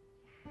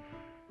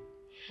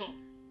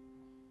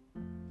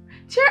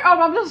 Cheer up,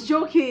 I'm just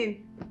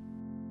joking.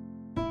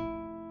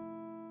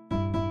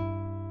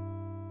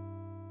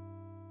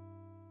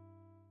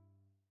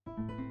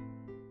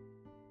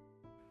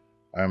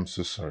 I'm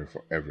so sorry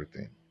for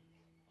everything.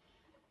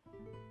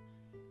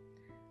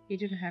 You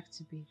don't have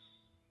to be.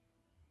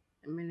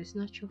 I mean, it's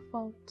not your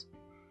fault.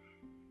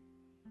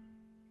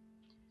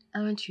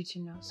 I want you to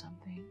know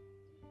something.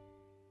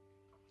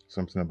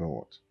 Something about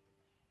what?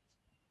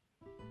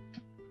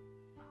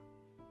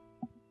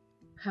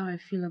 How I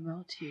feel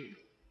about you.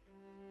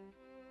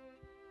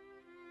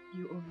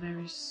 You are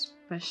very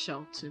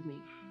special to me.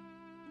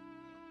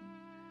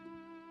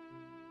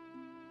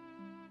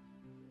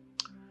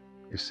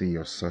 You see,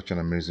 you're such an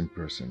amazing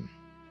person.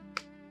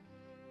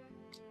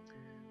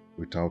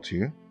 Without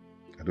you,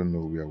 I don't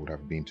know where I would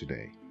have been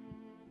today.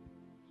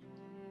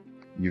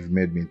 You've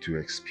made me to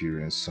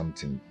experience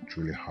something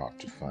truly hard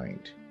to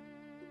find.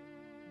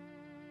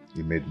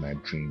 You made my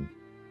dream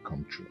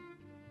come true.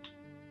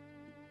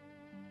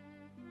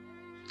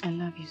 I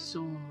love you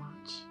so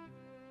much.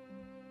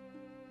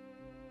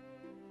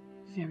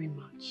 Very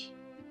much.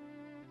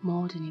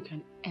 More than you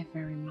can ever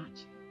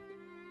imagine.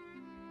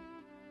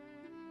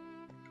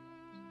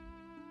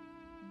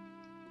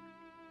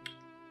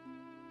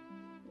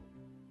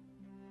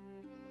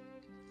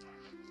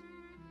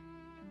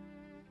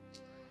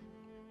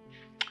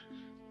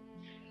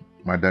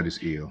 My dad is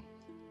ill.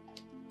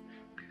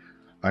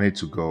 I need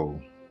to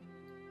go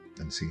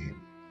and see him.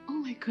 Oh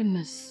my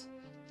goodness.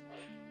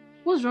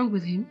 What's wrong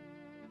with him?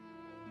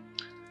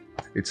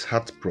 It's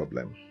heart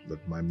problem,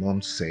 but my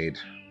mom said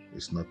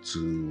it's not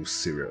too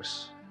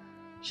serious.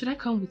 Should I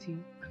come with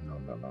you? No.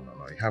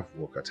 I have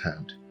work at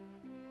hand.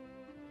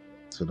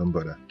 So don't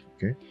bother,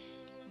 okay?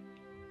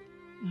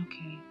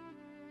 Okay.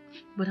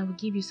 But I will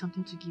give you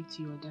something to give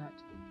to your dad.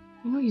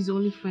 You know he's the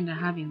only friend I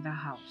have in that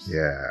house.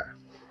 Yeah,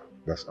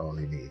 that's all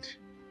I need.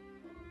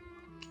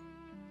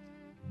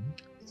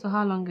 So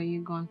how long are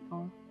you gone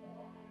for?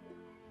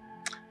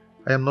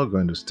 I am not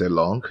going to stay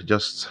long,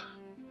 just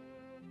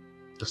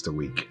a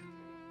week.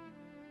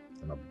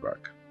 And I'll be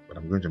back. But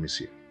I'm going to miss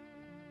you.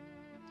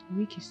 A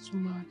week is too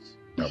much.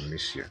 I'll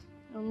miss you.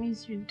 I'll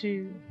miss you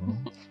too.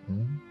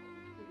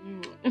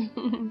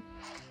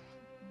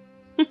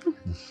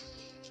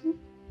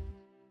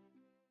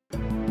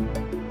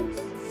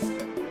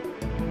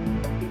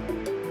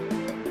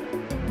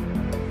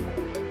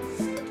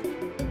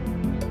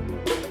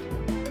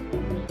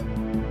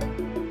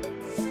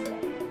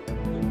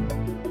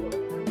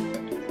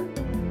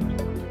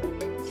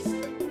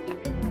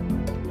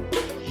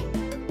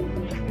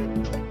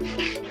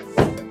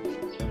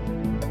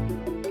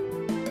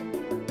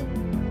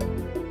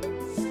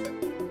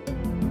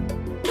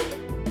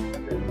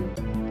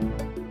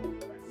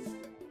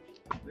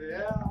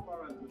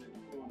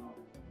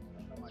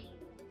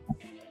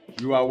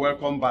 You are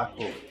welcome back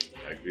home.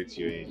 I greet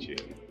you, Ichi.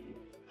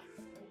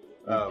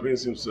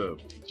 Prince himself.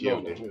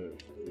 No,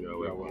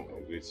 You are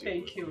welcome.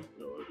 Thank you.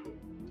 You're welcome.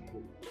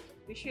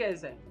 Luchy,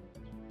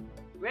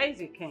 where is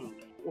the king?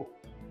 Oh,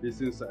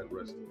 he's inside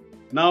resting.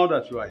 Now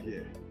that you are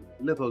here,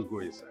 let us go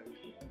inside.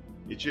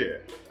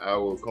 Ichie, I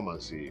will come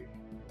and see you.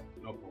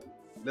 No problem.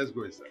 Let's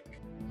go inside.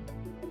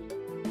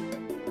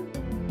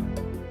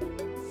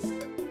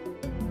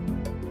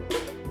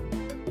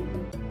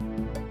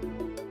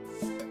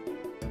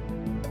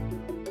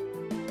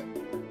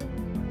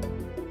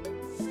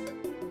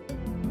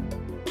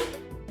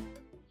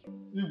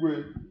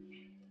 Igwe,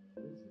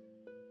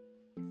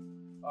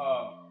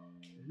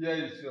 here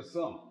is your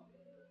son.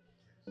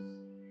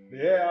 The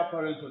heir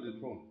apparent to the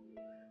throne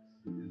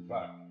is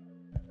back.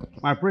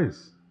 My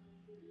prince,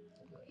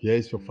 here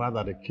is your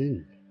father, the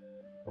king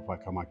of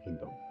Akama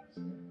Kingdom.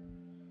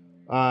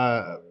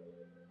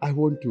 I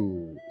want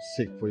to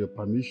seek for your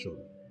permission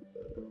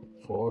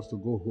for us to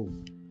go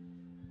home.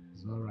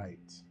 It's all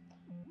right.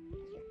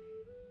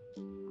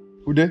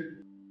 Ude?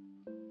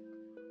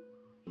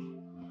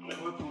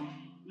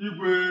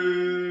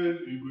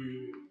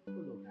 Igwe.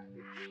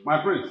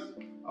 My prince.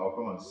 I'll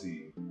come and see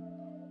you.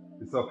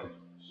 It's okay.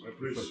 My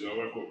prince, you are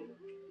welcome.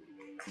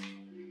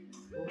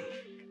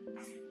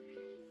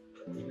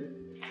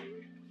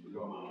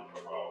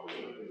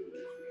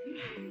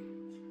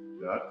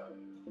 Dad,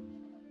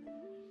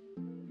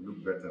 you look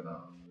better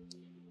now.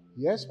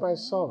 Yes, my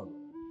son.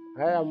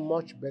 I am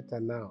much better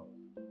now.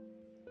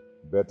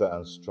 Better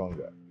and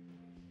stronger.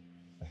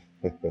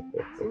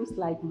 Seems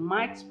like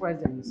Mike's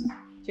presence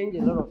changed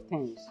a lot of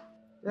things.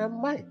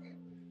 Mike,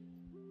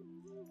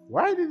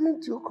 why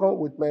didn't you come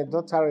with my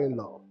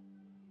daughter-in-law?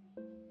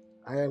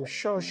 I am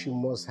sure she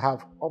must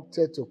have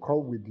opted to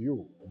come with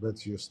you,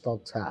 but you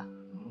stopped her.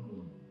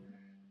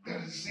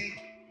 See,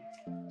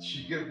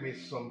 she gave me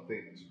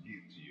something to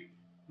give to you.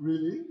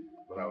 Really?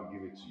 But I'll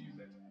give it to you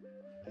later.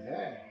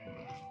 Yeah.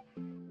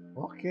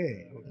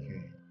 Okay.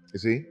 You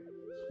see,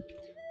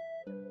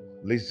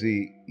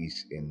 Lizzie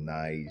is a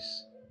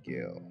nice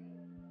girl.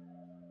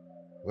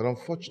 But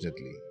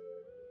unfortunately,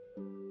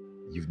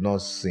 you've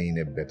not seen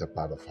a better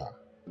part of her.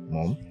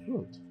 Mom?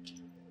 Good.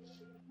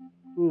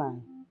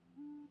 Now,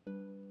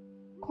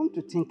 come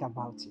to think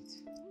about it.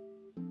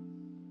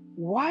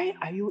 Why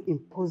are you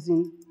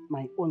imposing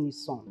my only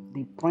son,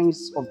 the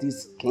prince of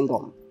this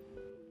kingdom,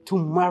 to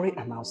marry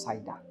an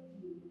outsider?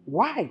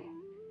 Why?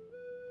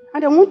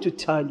 And I want to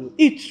tell you,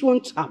 it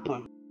won't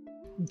happen.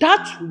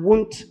 That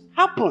won't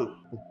happen.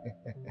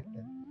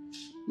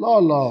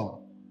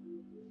 Lolo,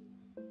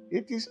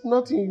 it is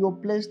not in your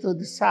place to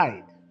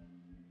decide.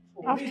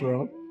 After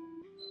all,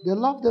 they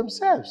love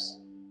themselves.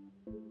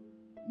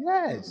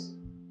 Yes,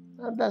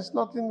 and there's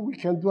nothing we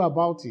can do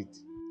about it.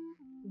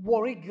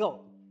 Worry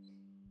girl.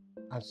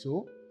 And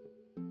so?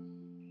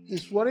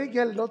 Is Worry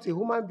girl not a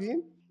human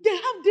being? They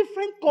have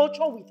different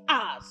culture with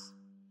us.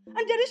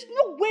 And there is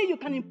no way you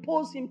can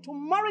impose him to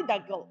marry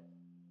that girl.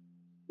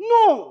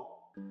 No.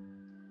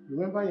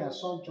 Remember your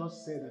son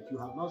just said that you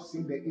have not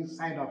seen the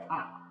inside of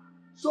her.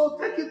 So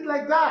take it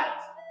like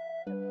that.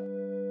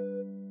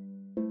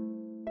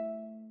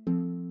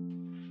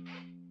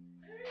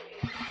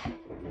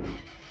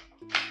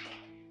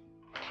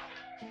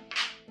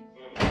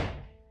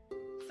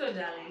 So,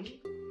 darling,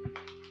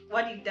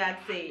 what did Dad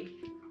say?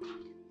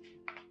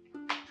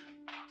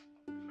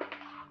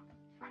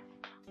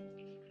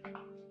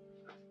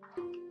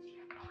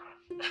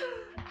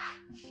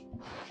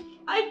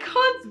 I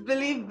can't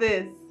believe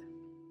this.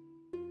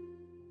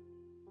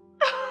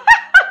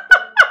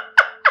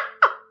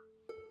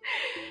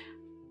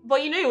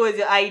 But you know it was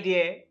your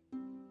idea.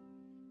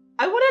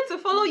 I wanted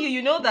to follow you,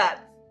 you know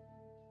that.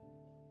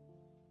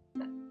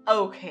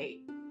 Okay.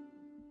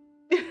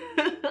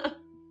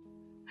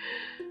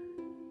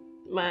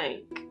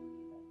 Mike,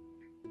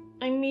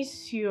 I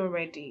miss you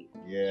already.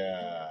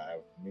 Yeah,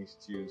 I've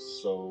missed you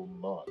so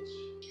much.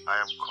 I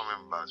am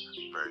coming back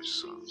very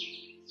soon.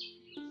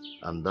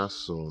 And that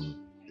soon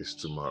is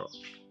tomorrow.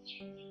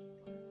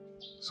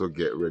 So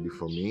get ready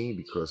for me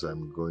because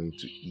I'm going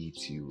to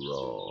eat you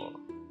raw.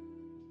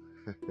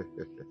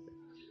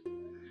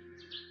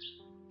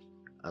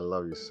 I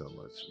love you so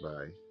much.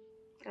 Bye.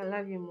 I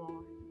love you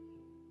more.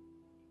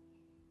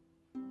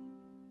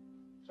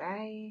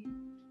 Bye.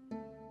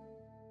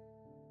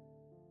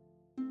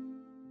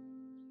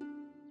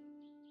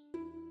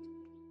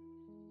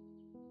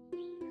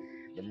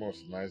 The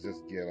most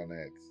nicest girl on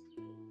earth.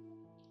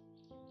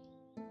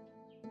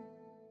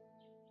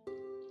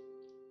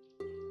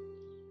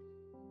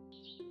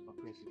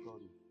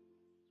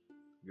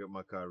 Get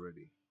my car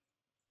ready.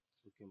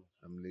 Okay, man.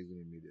 I'm leaving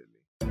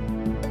immediately.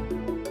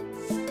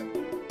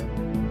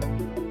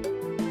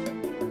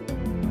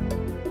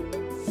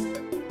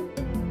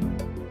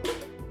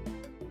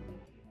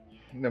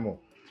 Nemo,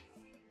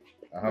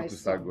 I have to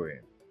start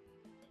going.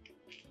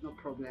 No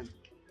problem.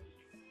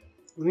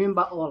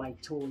 Remember all I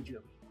told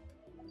you.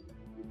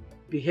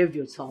 Behave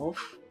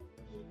yourself.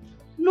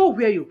 Know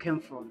where you came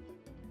from.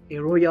 A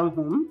royal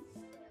home.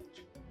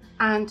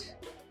 And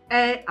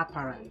heir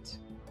apparent.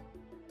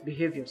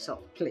 Behave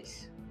yourself,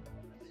 please.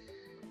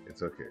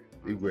 It's okay.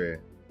 Igwe,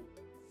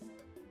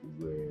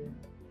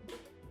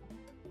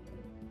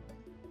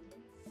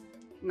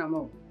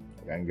 No.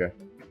 Ganga.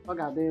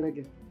 Okay, there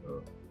again.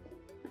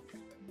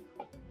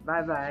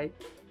 Bye bye.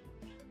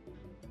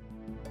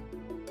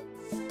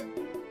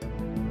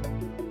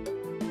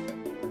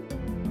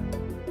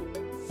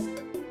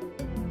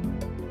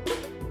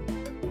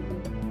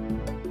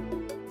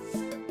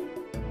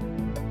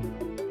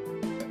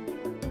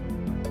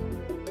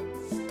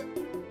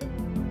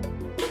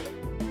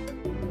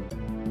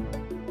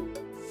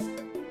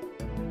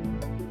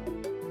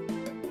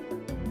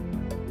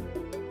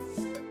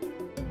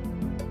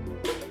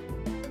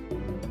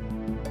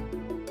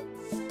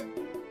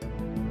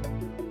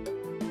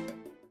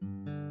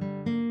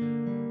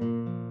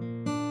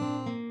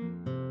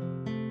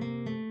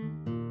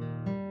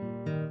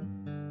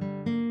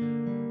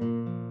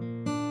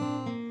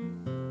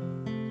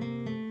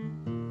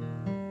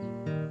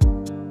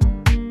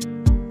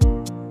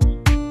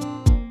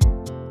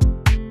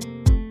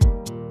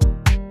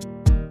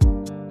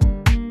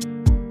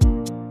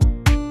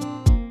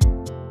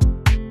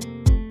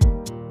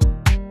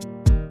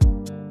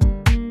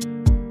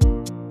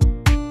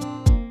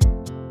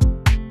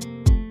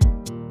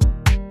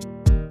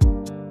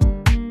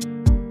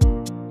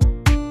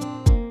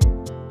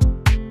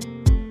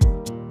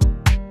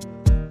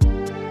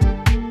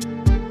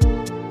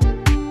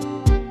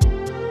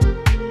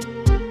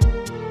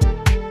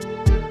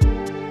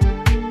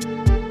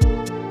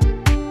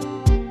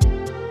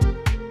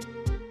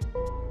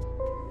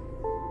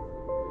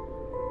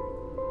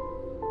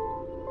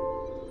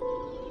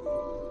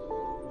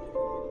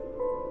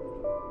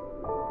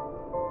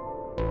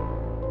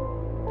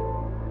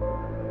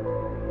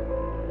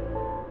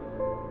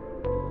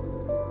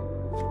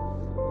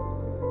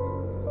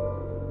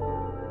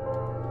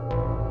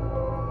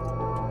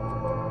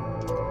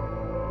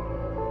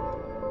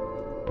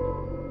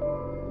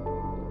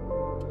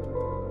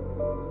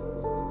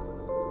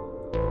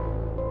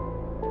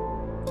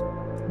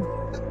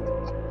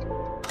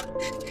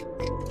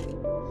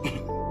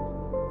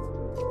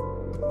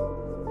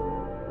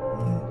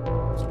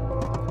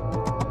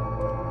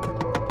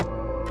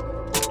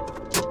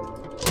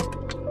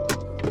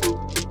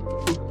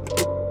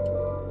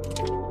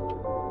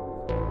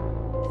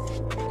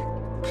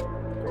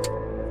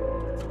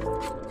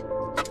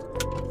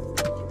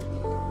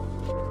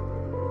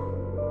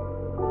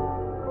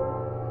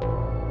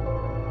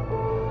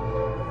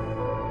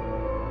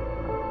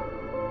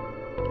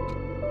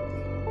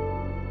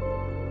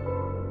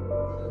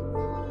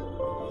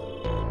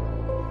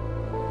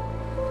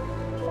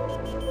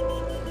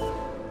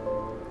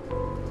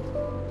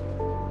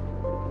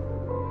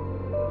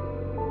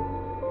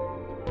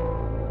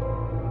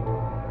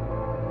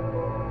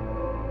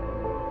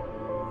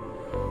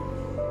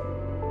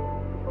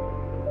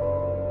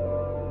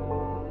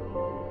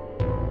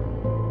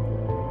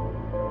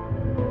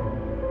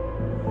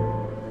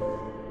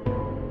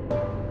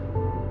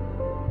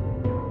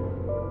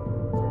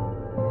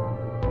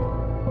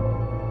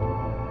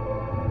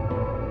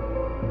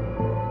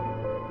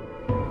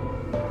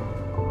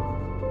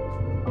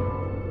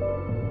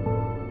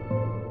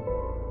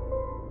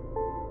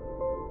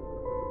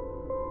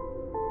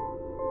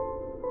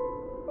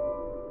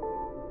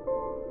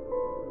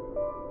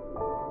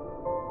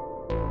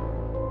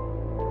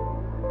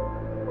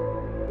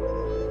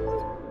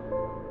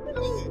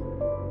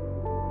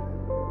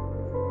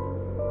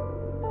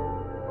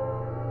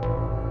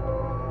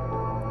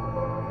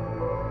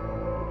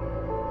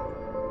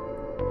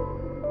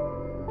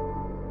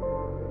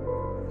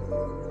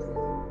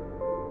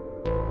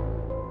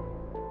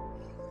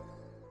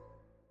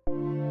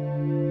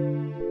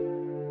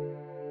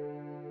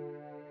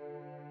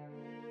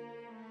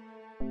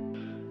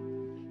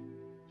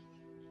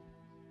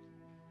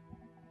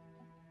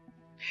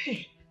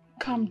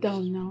 Calm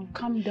down now.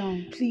 Calm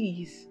down,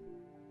 please.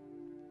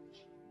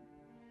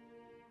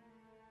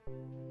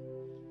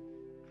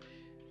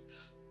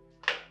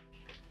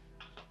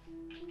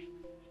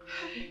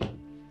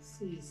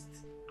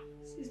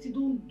 Sister,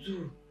 don't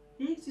do.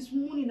 This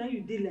morning now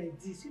you did like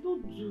this. You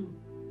don't do.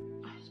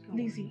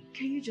 Lizzie,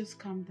 can you just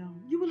calm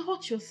down? You will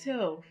hurt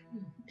yourself.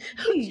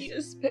 How do you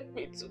expect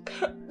me to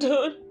calm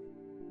down?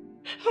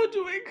 How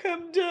do I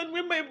calm down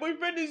when my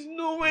boyfriend is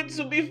nowhere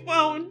to be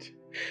found?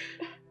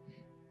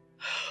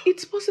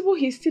 It's possible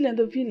he's still in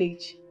the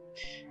village.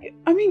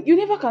 I mean, you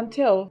never can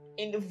tell.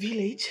 In the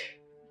village?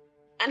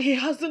 And he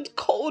hasn't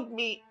called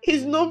me.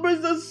 His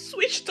numbers are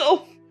switched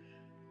off.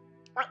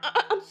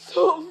 I'm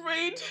so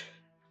afraid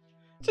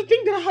to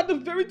think that I had a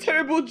very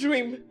terrible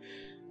dream.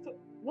 So,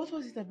 what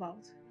was it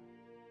about?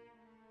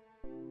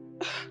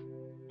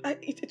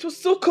 It was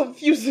so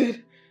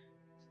confusing.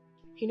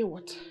 You know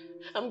what?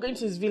 I'm going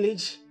to his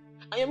village.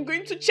 I am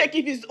going to check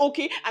if he's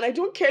okay, and I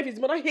don't care if his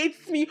mother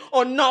hates me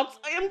or not.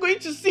 I am going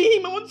to see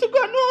him. I want to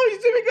go and know how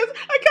he's doing because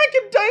I can't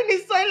keep dying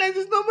in silence.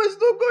 His number is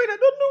not going. I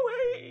don't know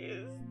where he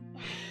is.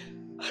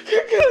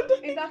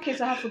 In that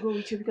case, I have to go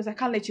with you because I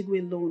can't let you go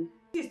alone.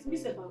 Sis, me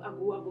sef, I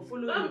go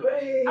follow you. I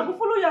go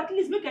follow you at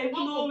least make I even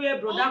know where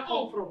brother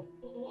come from.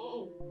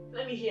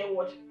 Let me hear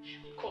what.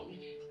 Come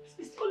in.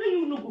 Sis, only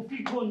you no go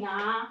fit go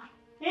now.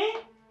 Eh?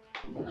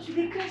 She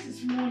dey cry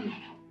this morning.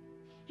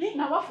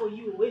 Now what for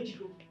you,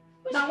 Wazico?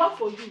 Now what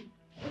for you?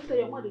 Don't tell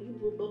your mother you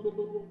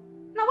go.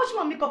 Now what you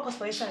want me caucus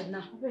for inside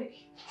now? Beg.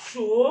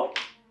 Sure.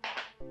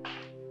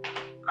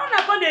 I'm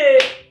not gonna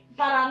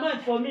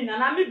paranoid for me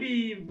now. Me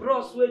be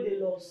bros where they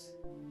lost.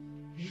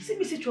 You see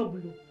me see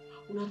trouble.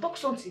 When I talk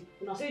something,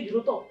 when I say you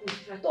don't talk put,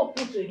 if I talk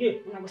put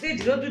again, when I say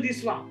you don't do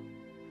this one.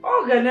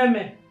 Oh,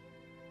 Ganeme.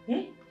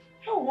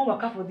 How we won't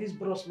work for this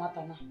bros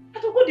matter now? I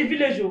have to go to the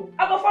village.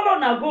 I go follow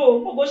now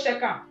go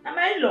check am. Na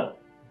my in-law.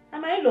 Na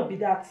my in-law be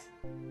that.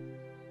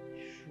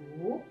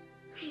 Sure.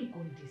 How you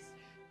going this?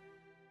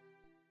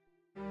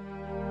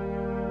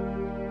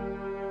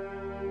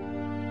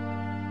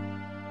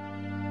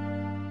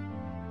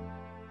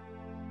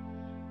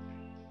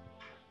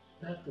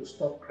 You have to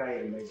stop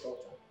crying, my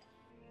daughter.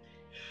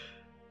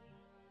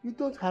 You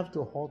don't have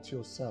to hurt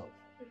yourself.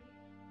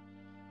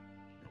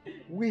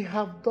 We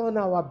have done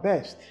our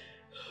best.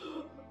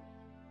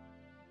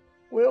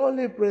 We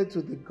only pray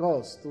to the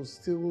gods to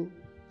still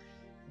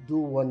do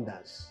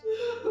wonders.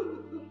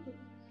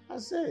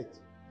 That's it.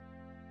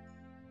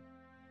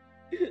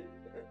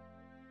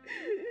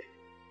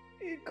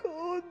 He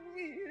called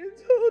me and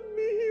told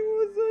me he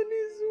was on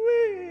his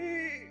way.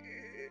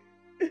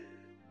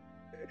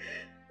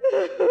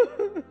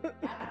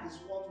 That is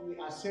what we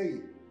are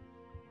saying.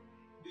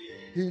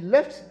 He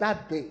left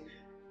that day.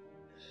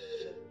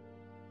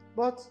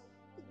 But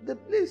the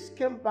police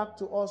came back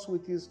to us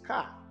with his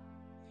car.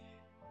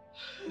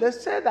 They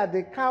said that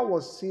the car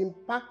was seen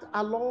parked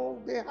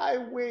along the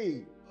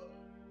highway.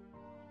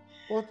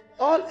 But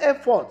all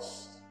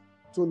efforts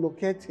to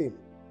locate him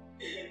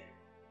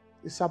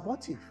is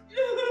abortive.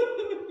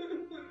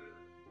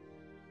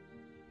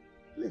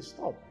 Please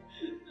stop.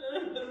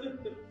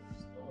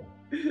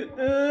 It's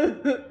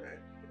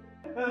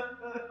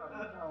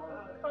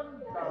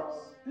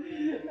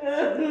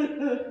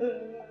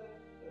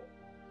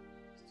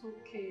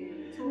okay.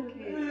 It's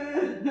okay.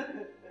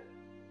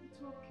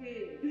 It's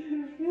okay.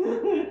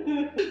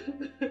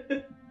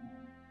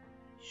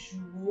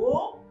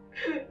 Sure?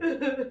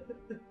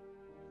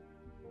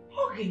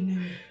 Okay,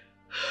 no.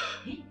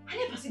 I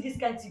never see this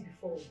kind of thing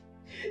before.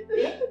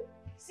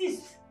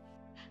 Sis,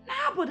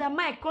 now but that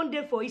Mike come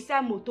there for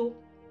inside motor,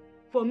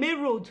 for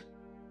main road,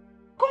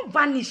 come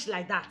vanish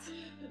like that.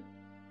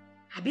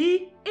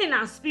 Abi in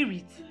our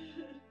spirit.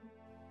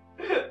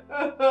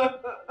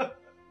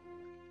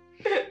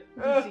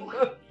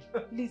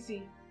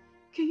 Lizzie,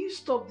 can you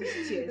stop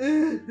these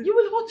tears? You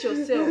will hurt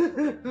yourself.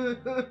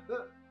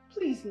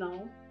 Please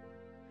now.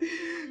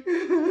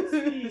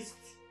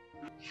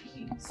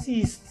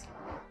 Sis,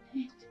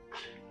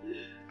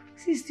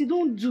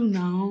 don't do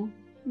now.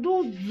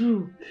 Don't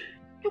do.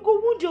 You go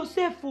wound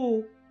yourself,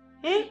 oh.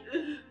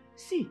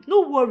 See,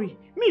 no worry.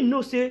 Me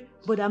no say,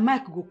 but that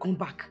Mike go come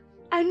back.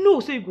 I know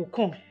say you go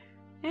come.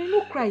 And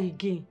no cry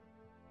again.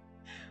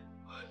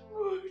 1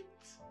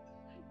 month.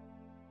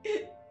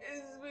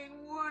 It's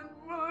been 1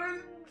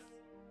 month.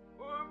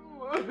 1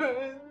 month.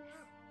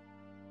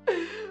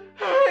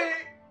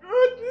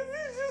 This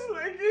is just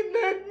like a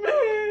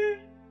nightmare.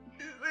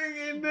 It's like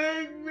a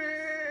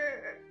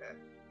nightmare.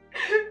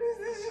 This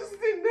is just a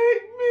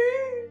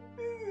nightmare.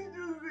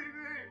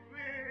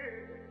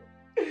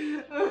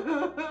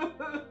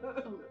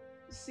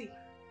 See,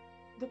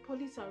 the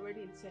police are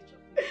already in search of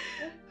him.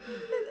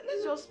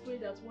 Let's just pray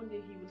that one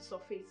day he will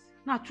surface.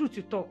 Now truth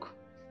you talk.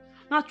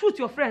 Now truth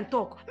your friend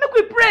talk. Make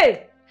we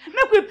pray.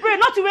 Make we pray.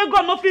 Nothing wey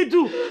God no fit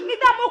do. Neither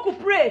make we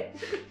pray.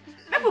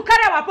 Make we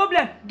carry our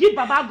problem give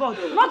Baba God.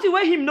 Nothing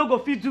wey him no go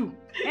fit do.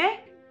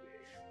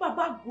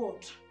 Baba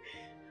God.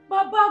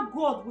 Baba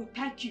God, we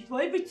thank you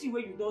for everything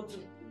wey you don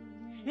do.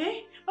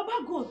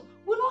 Baba God,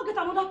 we no get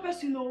another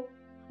person, no.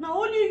 Now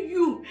only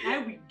you I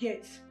will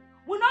get.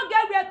 We not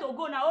get where to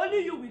go. Now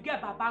only you will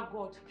get Baba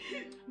God.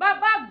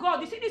 Baba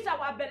God, you see this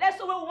our belly,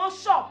 so we won't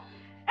shop.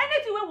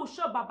 Anything we will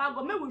shop Baba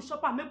God, maybe we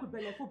shop and make we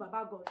belly full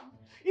Baba God.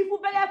 If we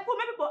belly full,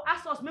 maybe people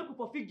ask us, make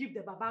we give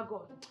the Baba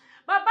God.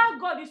 Baba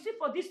God, you see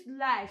for this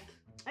life,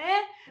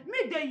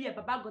 me dey here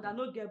Baba God, I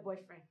no get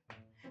boyfriend.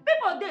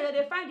 People there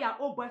they find their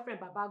own boyfriend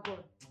Baba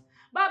God.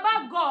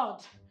 Baba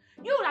God,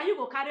 you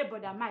go carry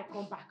brother Mike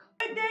come back.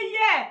 They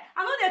here,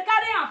 I know they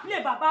carry and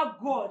play Baba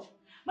God.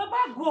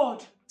 Baba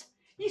God,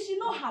 if she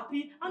not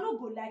happy, I no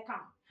go like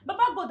her.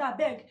 Baba God, I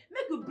beg,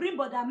 make you bring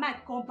brother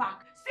Mike come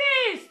back.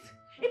 Sis,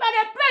 if I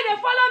dey pray, they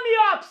follow me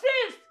up.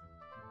 Sis.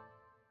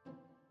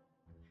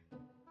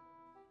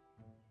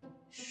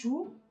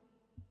 Sure?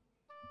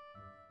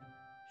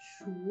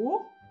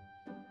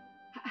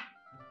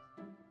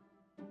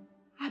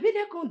 I bet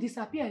they come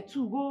disappear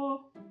too.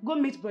 Go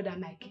meet brother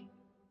Mike.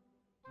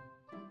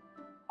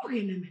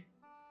 Okay, Neme.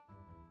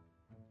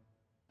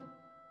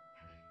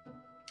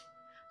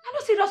 I no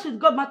serious with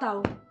God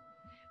matter.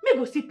 Me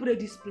go still pray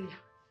this prayer.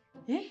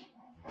 Me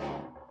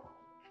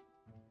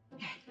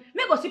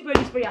go still pray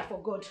this prayer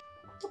for God.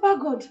 Papa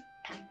God,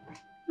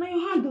 now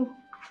your hand do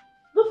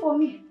for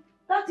me.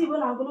 That thing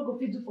when I'm gonna go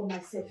fit do for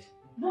myself.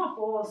 Do it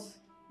for us.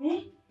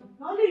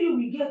 Now only you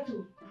will get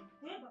to.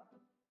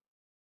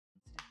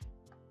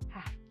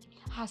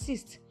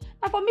 Assist.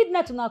 Now for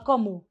midnight una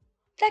come.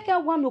 Take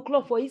out 1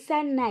 o'clock for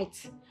inside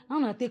night. I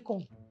wanna take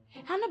on.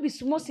 I not be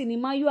small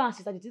cinema you and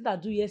sister the thing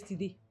that do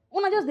yesterday.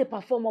 Una just dey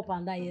perform up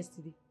and down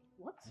yesterday.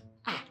 What?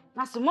 Ah,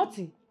 na small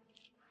thing.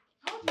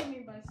 How do you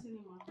mean by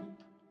cinema?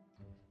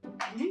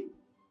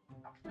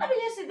 I be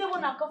yesterday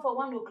when I come for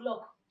 1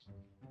 o'clock.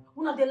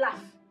 Una dey laugh.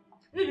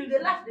 You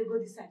dey laugh, they go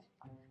this side.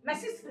 My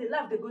sister dey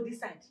laugh, they go this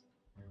side.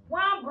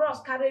 One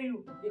bros carry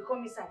you, they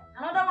come inside.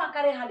 Another one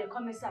carry her, they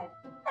come inside.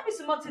 That be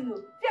small thing, no.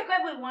 Fear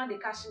every one they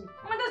catch me.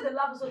 Una just dey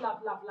laugh, so laugh.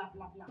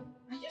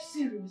 Are you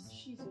serious?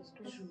 Jesus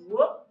Christ. True.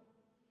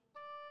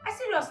 I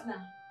serious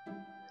now.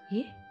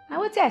 Yeah? Now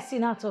what I see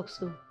now talk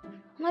so.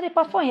 Una dey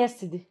perform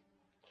yesterday.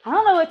 I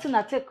don't know wetin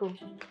I take o.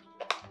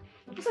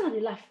 This one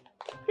dey laugh.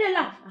 They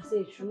laugh. I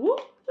say true.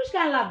 Which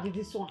kind laugh did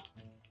this one?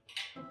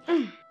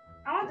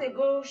 I want to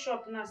go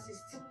shop now,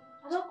 sister.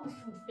 I don't cook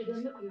food for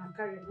them. Make una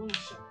carry. I want to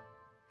shop.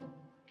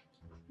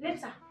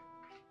 Later.